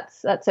think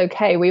that's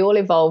okay. We all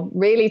evolve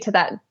really to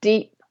that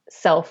deep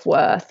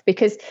self-worth,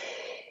 because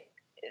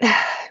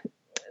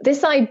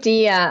this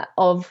idea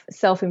of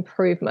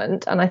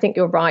self-improvement, and I think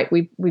you're right,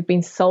 we've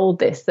been sold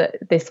that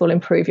this will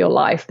improve your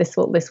life. This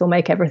will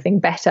make everything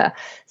better.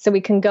 So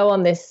we can go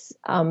on this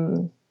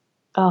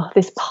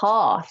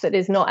path that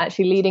is not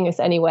actually leading us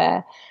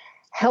anywhere.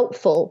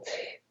 helpful.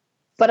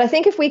 But I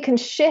think if we can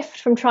shift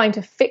from trying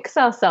to fix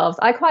ourselves,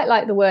 I quite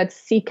like the word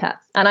seeker,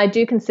 and I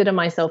do consider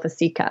myself a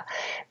seeker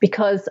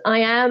because I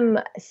am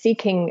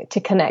seeking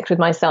to connect with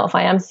myself.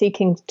 I am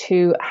seeking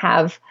to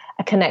have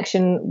a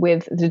connection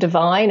with the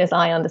divine as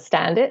I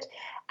understand it.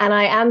 And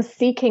I am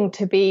seeking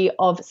to be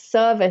of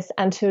service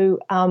and to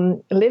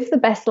live the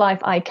best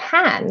life I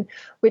can,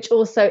 which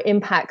also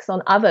impacts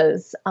on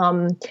others.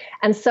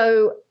 And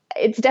so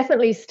it's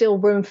definitely still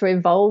room for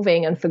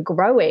evolving and for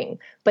growing,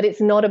 but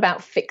it's not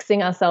about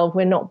fixing ourselves.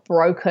 We're not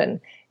broken.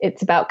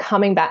 It's about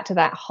coming back to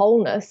that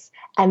wholeness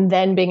and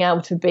then being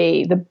able to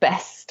be the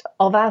best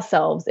of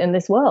ourselves in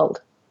this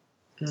world.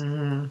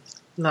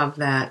 Love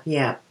that.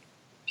 Yeah.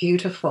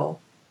 Beautiful.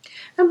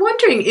 I'm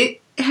wondering,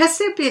 has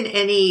there been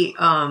any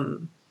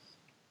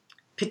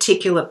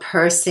particular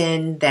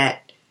person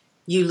that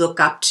you look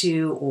up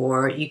to,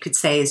 or you could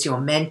say is your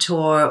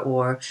mentor,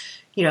 or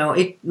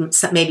it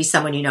maybe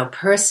someone you know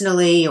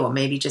personally, or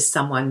maybe just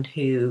someone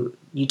who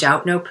you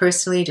don't know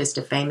personally, just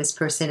a famous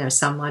person or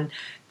someone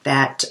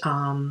that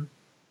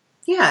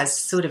has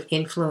sort of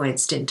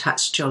influenced and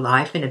touched your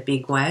life in a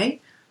big way?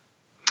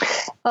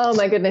 Oh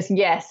my goodness,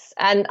 yes.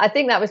 And I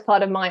think that was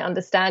part of my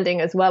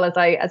understanding as well as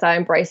I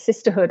embraced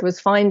sisterhood, was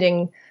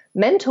finding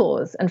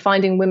mentors and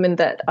finding women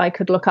that I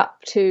could look up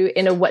to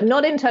in a way,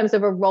 not in terms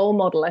of a role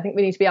model. I think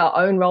we need to be our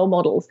own role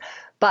models,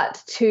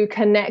 but to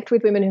connect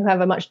with women who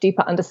have a much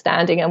deeper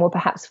understanding and were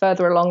perhaps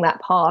further along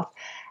that path.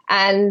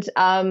 And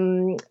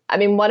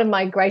one of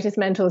my greatest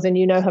mentors, and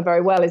you know her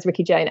very well, is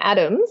Ricky Jane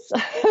Adams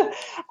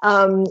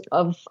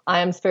of I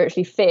Am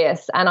Spiritually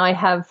Fierce. And I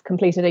have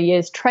completed a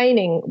year's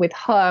training with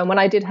her. And when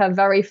I did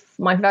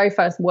my very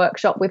first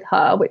workshop with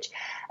her, which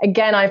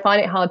again, I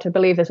find it hard to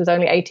believe this was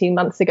only 18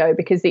 months ago,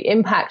 because the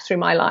impact through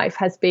my life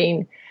has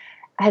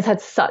had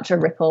such a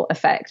ripple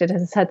effect. It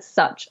has had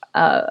such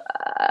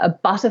a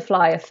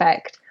butterfly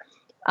effect.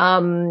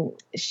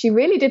 She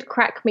really did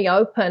crack me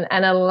open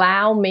and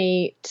allow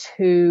me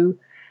to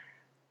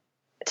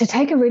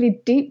take a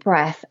really deep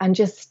breath and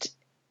just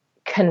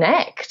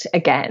connect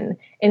again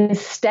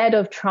instead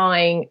of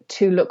trying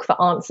to look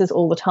for answers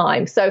all the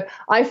time. So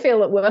I feel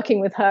that working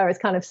with her has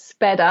kind of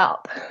sped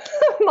up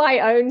my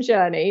own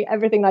journey.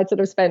 Everything I'd sort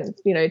of spent,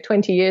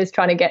 20 years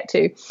trying to get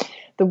to,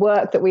 the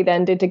work that we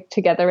then did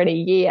together in a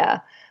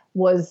year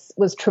was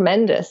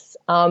tremendous.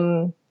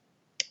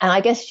 And I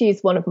guess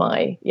she's one of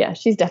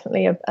she's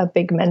definitely a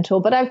big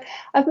mentor. But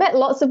I've met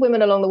lots of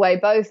women along the way,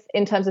 both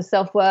in terms of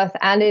self-worth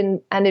and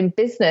in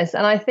business.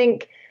 And I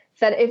think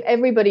that if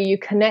everybody you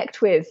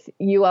connect with,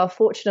 you are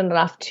fortunate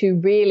enough to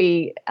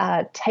really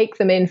take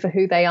them in for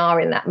who they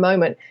are in that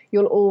moment,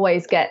 you'll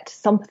always get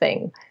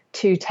something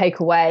to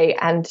take away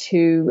and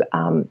to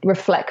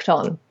reflect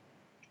on.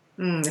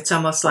 It's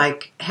almost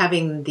like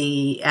having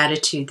the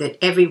attitude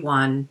that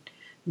everyone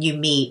you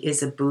meet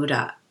is a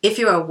Buddha. If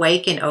you're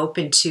awake and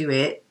open to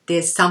it,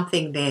 there's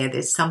something there.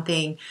 There's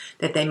something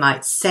that they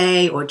might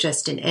say, or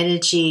just an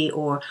energy,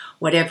 or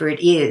whatever it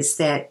is,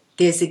 that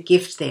there's a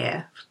gift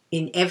there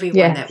in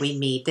everyone that we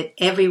meet, that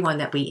everyone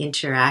that we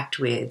interact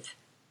with.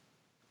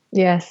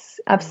 Yes,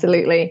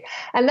 absolutely.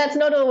 And that's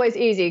not always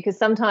easy, because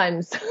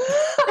sometimes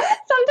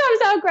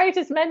our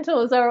greatest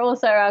mentors are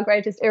also our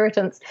greatest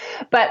irritants.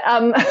 But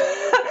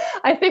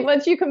I think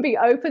once you can be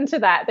open to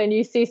that, then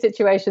you see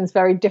situations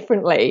very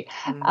differently,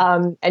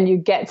 and you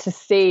get to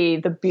see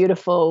the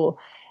beautiful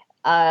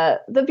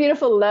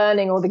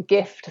learning or the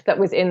gift that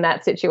was in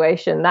that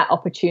situation, that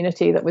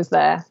opportunity that was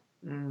there.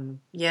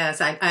 Yes,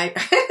 I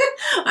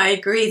I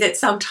agree that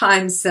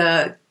sometimes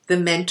the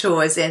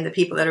mentors and the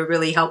people that are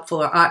really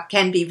helpful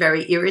can be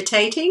very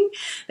irritating.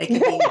 They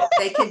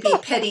can be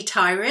petty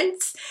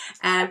tyrants.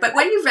 But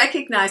when you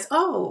recognize,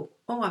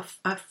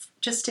 I've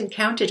just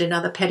encountered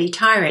another petty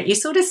tyrant, you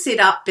sort of sit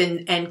up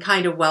and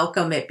kind of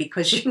welcome it,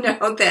 because you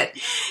know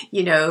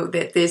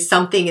that there's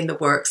something in the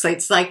works. So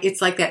it's like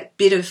that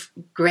bit of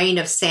grain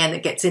of sand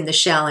that gets in the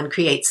shell and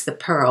creates the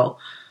pearl.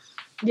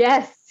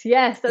 Yes,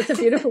 that's a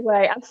beautiful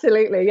way.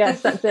 Absolutely.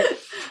 Yes, that's it.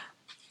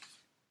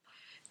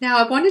 Now,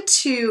 I wanted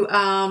to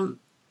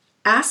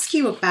ask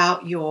you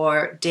about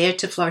your Dare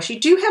to Flourish. You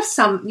do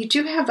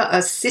have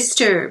a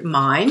sister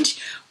mind,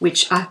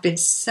 which I've been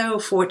so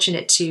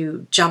fortunate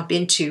to jump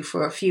into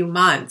for a few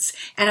months.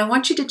 And I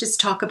want you to just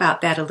talk about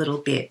that a little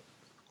bit.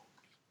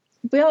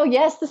 Well,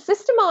 yes, the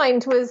sister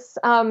mind was,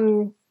 I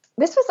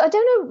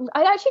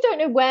actually don't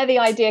know where the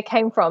idea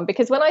came from,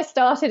 because when I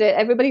started it,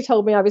 everybody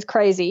told me I was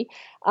crazy,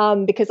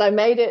 because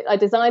I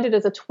designed it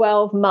as a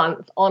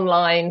 12-month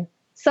online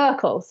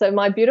circle. So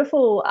my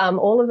beautiful,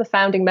 all of the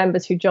founding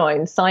members who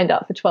joined signed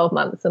up for 12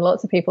 months, and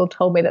lots of people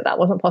told me that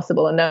wasn't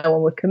possible and no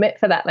one would commit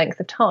for that length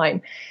of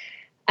time.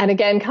 And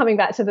again, coming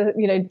back to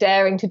the,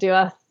 daring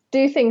to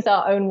do things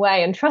our own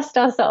way and trust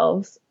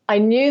ourselves, I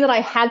knew that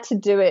I had to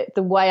do it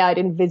the way I'd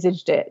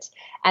envisaged it.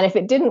 And if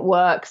it didn't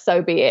work,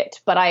 so be it.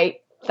 But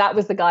that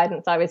was the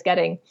guidance I was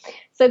getting.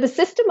 So the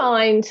sister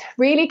mind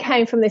really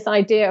came from this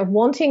idea of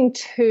wanting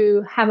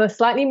to have a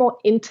slightly more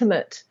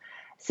intimate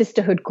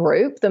sisterhood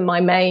group than my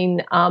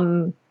main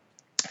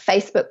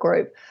Facebook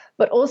group,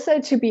 but also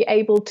to be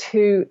able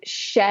to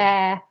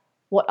share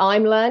what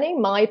I'm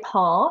learning, my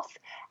path,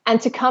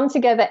 and to come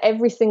together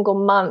every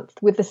single month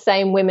with the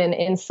same women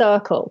in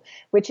circle,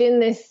 which in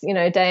this,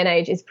 day and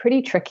age is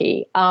pretty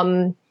tricky.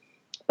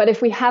 But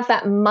if we have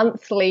that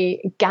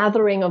monthly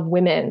gathering of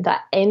women,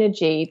 that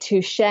energy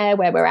to share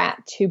where we're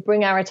at, to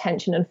bring our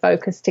attention and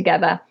focus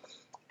together,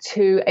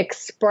 to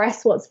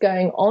express what's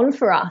going on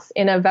for us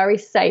in a very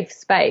safe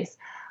space,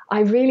 I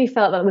really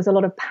felt that there was a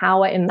lot of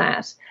power in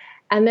that.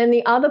 And then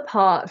the other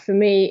part for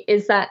me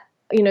is that,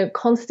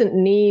 constant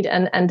need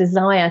and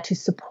desire to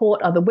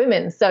support other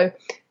women. So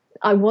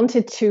I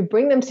wanted to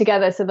bring them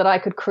together so that I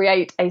could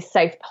create a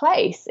safe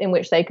place in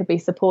which they could be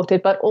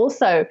supported, but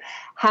also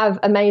have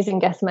amazing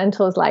guest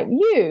mentors like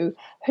you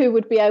who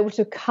would be able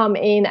to come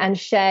in and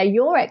share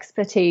your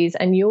expertise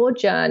and your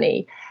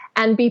journey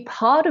and be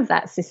part of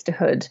that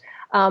sisterhood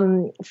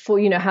for,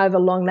 however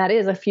long that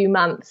is, a few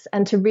months,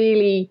 and to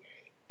really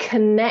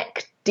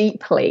connect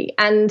deeply.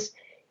 And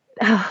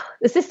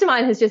the Sister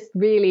Mind has just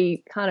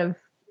really kind of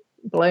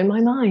blown my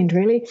mind,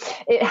 really.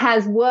 It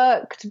has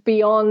worked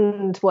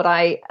beyond what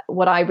I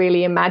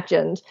really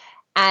imagined.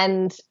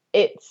 And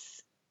I'm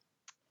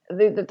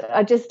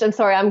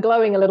sorry, I'm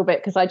glowing a little bit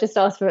because I just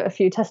asked for a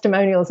few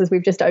testimonials as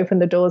we've just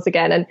opened the doors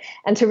again.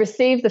 And to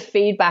receive the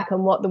feedback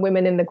on what the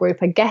women in the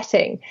group are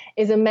getting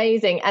is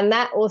amazing. And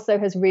that also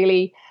has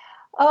really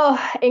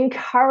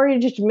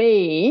encouraged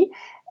me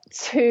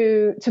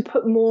to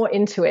put more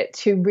into it,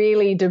 to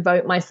really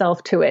devote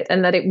myself to it,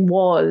 and that it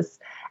was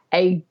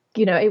a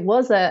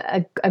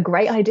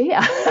great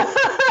idea,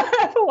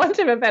 for want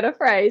of a better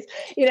phrase.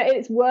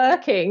 It's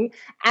working,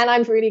 and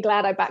I'm really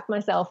glad I backed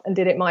myself and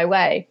did it my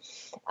way.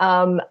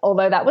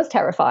 Although that was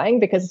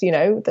terrifying because,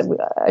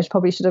 I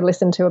probably should have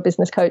listened to a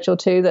business coach or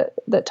two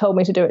that told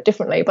me to do it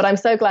differently, but I'm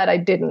so glad I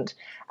didn't.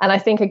 And I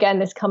think, again,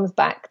 this comes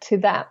back to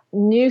that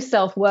new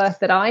self-worth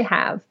that I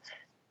have,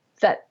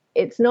 that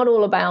it's not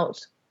all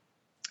about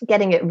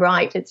getting it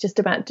right. It's just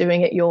about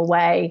doing it your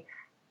way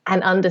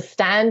and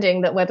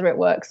understanding that whether it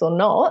works or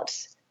not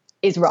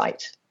is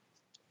right.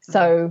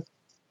 So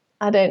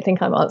I don't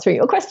think I'm answering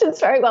your questions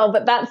very well,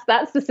 but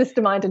that's the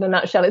Sister Mind in a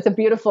nutshell. It's a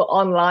beautiful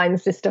online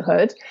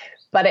sisterhood,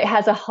 but it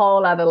has a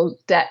whole other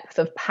depth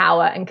of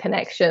power and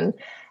connection,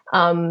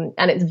 and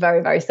it's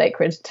very, very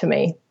sacred to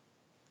me.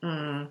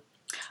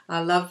 I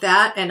love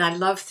that, and I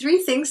love three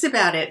things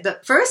about it. The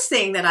first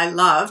thing that I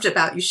loved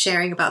about you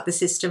sharing about the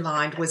Sister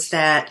Mind was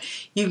that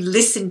you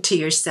listened to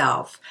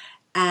yourself,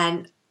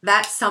 and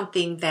that's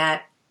something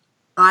that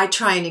I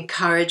try and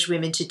encourage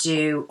women to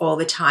do all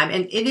the time.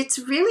 And it's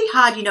really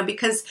hard,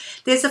 because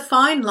there's a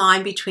fine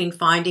line between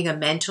finding a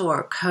mentor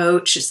or a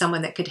coach or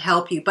someone that could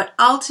help you. But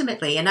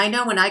ultimately, and I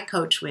know when I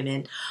coach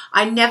women,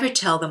 I never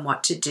tell them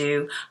what to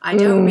do. I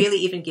don't really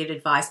even give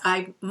advice.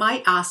 I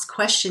might ask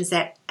questions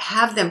that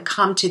have them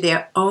come to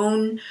their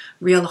own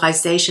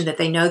realization that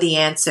they know the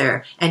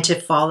answer and to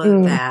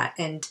follow that.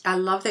 And I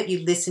love that you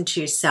listened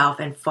to yourself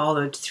and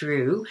followed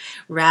through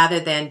rather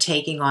than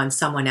taking on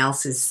someone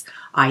else's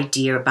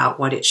idea about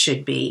what it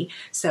should be.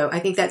 So I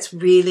think that's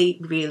really,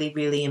 really,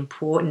 really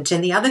important.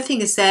 And the other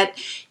thing is that,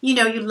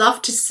 you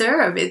love to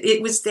serve.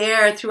 It was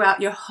there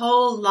throughout your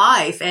whole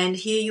life. And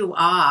here you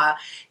are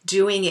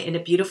doing it in a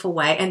beautiful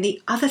way. And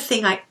the other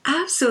thing I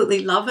absolutely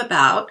love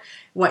about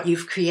what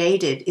you've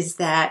created is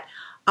that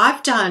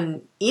I've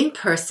done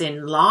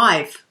in-person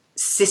live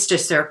sister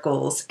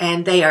circles,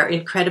 and they are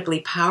incredibly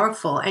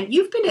powerful. And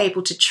you've been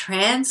able to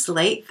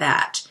translate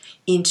that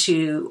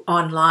into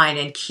online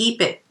and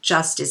keep it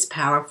just as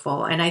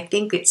powerful. And I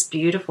think it's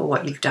beautiful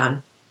what you've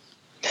done.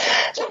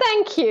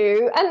 Thank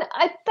you. And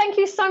I thank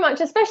you so much,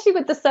 especially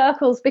with the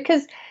circles,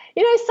 because,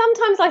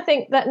 sometimes I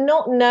think that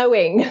not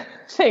knowing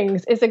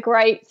things is a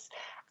great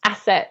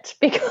asset,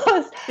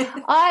 because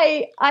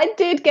I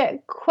did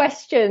get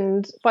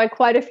questioned by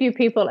quite a few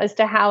people as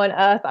to how on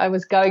earth I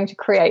was going to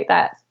create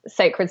that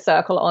sacred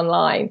circle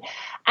online.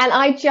 And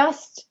I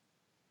just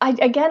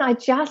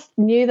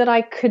knew that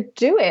I could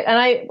do it. And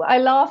I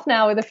laugh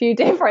now with a few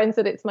dear friends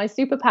that it's my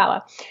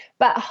superpower.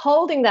 But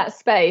holding that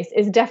space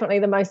is definitely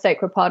the most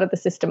sacred part of the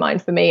Sister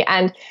Mind for me.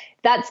 And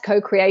that's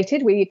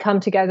co-created. We come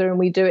together and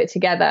we do it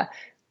together.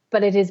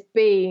 But it's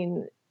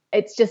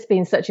just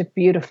been such a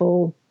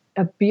beautiful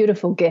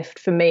gift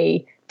for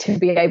me to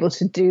be able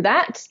to do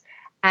that.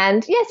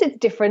 And yes, it's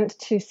different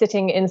to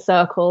sitting in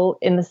circle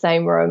in the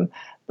same room.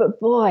 But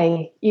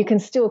boy, you can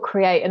still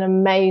create an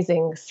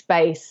amazing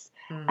space,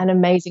 an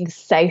amazing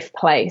safe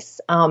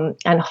place,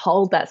 and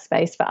hold that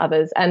space for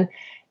others. And,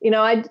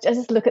 I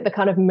just look at the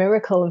kind of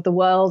miracle of the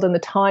world and the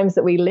times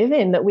that we live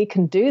in, that we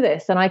can do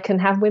this. And I can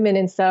have women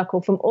in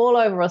circle from all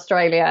over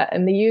Australia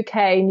and the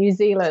UK, New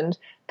Zealand,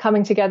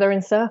 coming together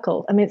in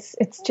circle. I mean,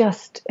 it's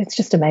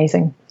just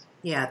amazing.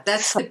 Yeah,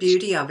 that's the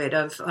beauty of it.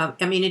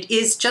 It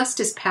is just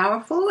as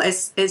powerful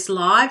as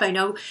live. I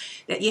know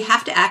that you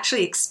have to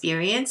actually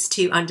experience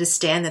to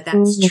understand that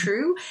that's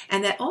true.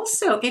 And that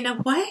also, in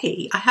a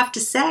way, I have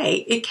to say,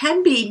 it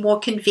can be more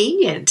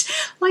convenient.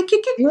 Like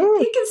you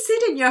can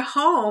sit in your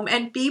home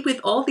and be with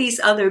all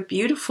these other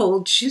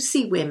beautiful,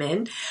 juicy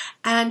women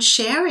and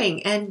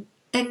sharing. And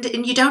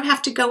and you don't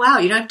have to go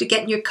out. You don't have to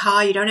get in your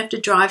car. You don't have to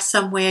drive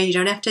somewhere. You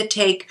don't have to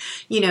take,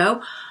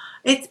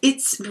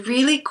 it's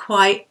really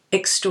quite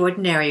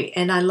extraordinary.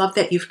 And I love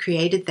that you've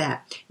created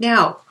that.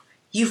 Now,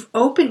 you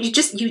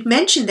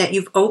mentioned that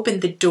you've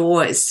opened the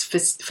doors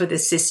for the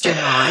Sister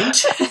Mind.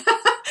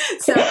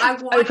 So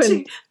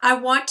I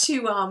want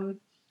to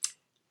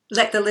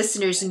let the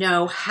listeners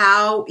know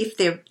how, if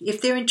they're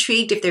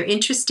intrigued, if they're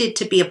interested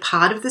to be a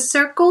part of the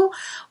circle,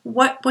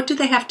 what do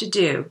they have to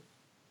do?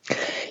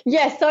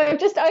 Yes, so I've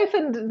just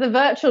opened the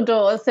virtual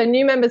doors, so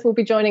new members will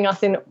be joining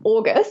us in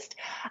August.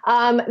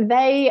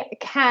 They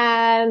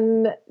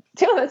can,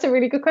 that's a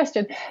really good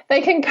question.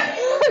 They can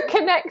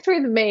connect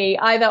with me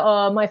either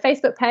on my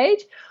Facebook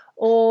page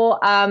or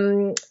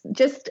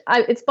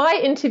it's by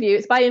interview,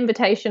 it's by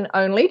invitation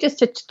only, just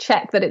to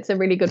check that it's a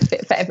really good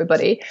fit for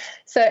everybody.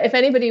 So if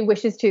anybody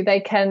wishes to, they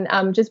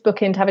can just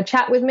book in to have a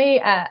chat with me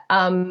at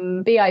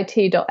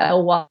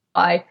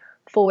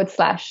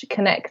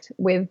bit.ly/connect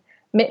with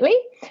Mitli,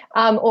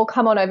 or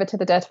come on over to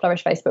the Dare to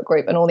Flourish Facebook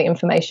group, and all the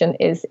information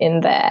is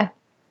in there.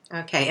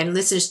 Okay, and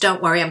listeners,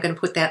 don't worry, I'm going to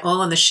put that all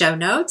on the show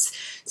notes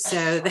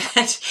so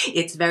that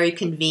it's very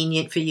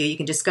convenient for you. You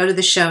can just go to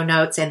the show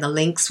notes and the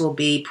links will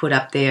be put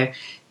up there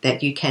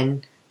that you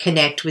can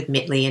connect with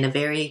Mitli in a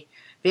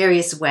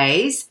various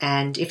ways.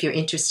 And if you're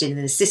interested in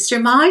the Sister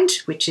Mind,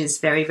 which is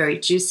very, very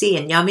juicy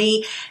and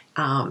yummy,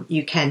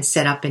 you can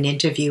set up an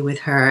interview with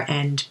her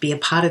and be a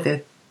part of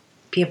the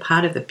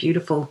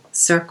beautiful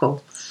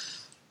circle.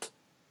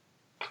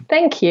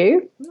 Thank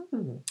you.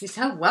 You're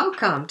so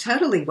welcome.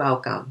 Totally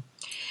welcome.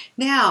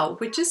 Now,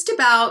 we're just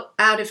about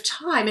out of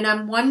time, and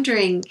I'm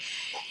wondering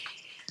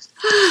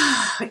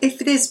if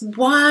there's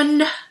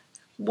one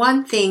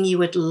thing you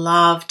would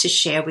love to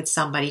share with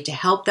somebody to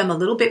help them a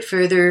little bit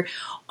further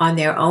on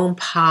their own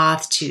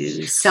path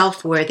to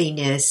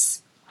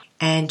self-worthiness,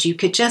 and you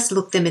could just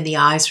look them in the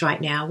eyes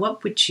right now,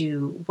 what would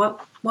you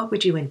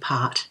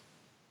impart?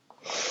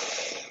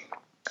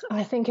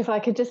 I think if I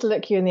could just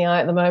look you in the eye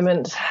at the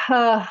moment,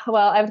 well,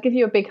 I would give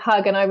you a big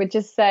hug and I would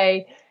just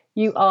say,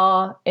 you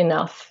are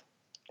enough.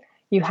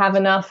 You have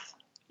enough,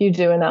 you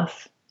do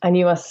enough, and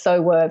you are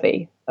so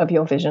worthy of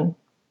your vision.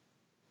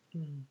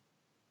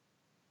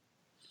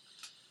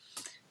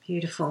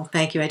 Beautiful.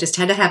 Thank you. I just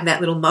had to have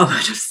that little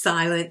moment of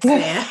silence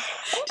there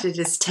to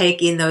just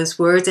take in those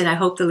words. And I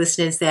hope the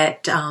listeners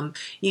that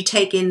you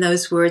take in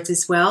those words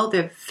as well.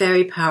 They're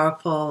very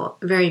powerful,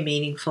 very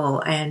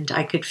meaningful. And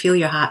I could feel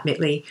your heart,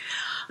 Mitli.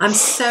 I'm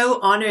so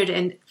honored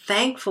and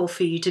thankful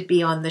for you to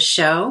be on the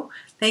show.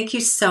 Thank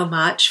you so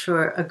much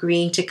for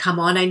agreeing to come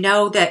on. I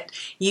know that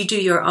you do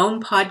your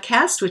own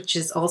podcast, which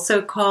is also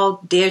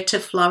called Dare to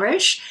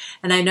Flourish.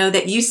 And I know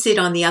that you sit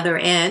on the other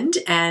end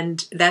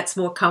and that's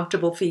more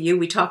comfortable for you.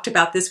 We talked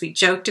about this. We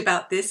joked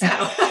about this,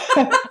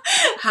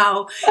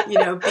 how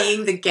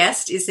being the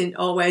guest isn't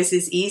always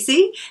as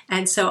easy.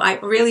 And so I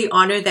really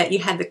honor that you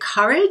had the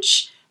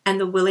courage and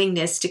the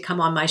willingness to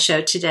come on my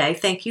show today.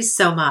 Thank you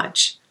so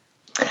much.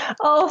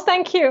 Oh,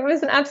 thank you. It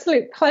was an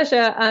absolute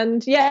pleasure.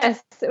 And yes,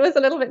 it was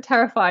a little bit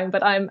terrifying,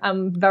 but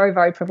I'm very,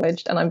 very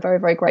privileged and I'm very,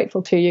 very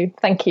grateful to you.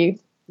 Thank you.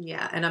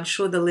 Yeah, and I'm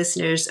sure the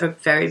listeners are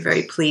very,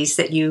 very pleased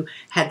that you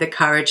had the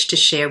courage to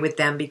share with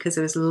them, because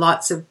there was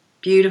lots of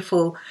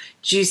beautiful,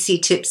 juicy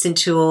tips and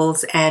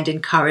tools and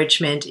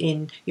encouragement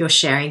in your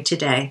sharing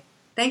today.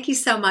 Thank you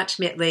so much,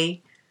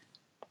 Mitli.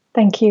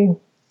 Thank you.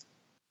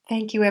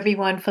 Thank you,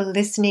 everyone, for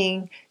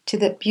listening to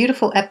the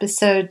beautiful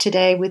episode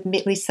today with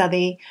Mitli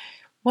Southey.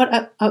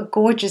 What a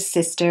gorgeous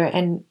sister,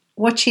 and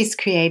what she's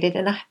created.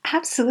 And I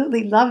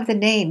absolutely love the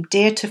name,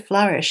 Dare to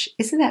Flourish.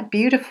 Isn't that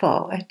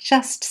beautiful? It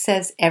just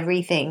says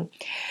everything.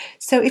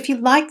 So if you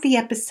like the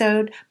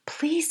episode,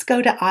 please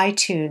go to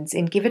iTunes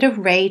and give it a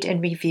rate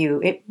and review.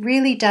 It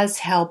really does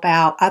help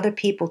out other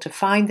people to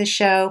find the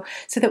show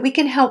so that we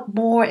can help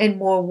more and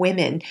more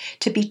women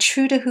to be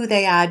true to who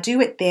they are,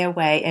 do it their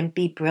way, and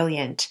be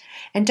brilliant.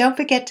 And don't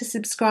forget to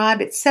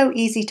subscribe. It's so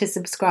easy to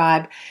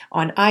subscribe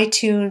on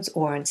iTunes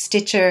or on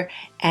Stitcher.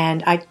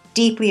 And I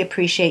deeply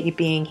appreciate you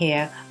being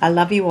here. I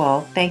love you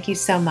all. Thank you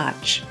so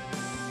much.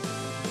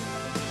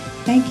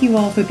 Thank you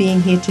all for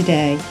being here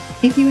today.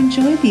 If you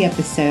enjoyed the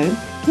episode,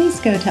 please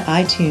go to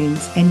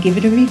iTunes and give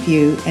it a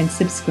review and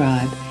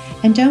subscribe.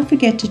 And don't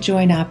forget to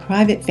join our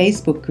private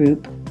Facebook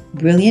group,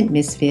 Brilliant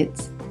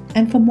Misfits.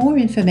 And for more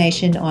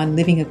information on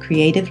living a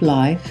creative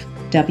life,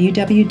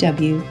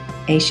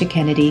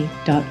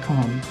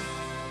 www.aishakennedy.com.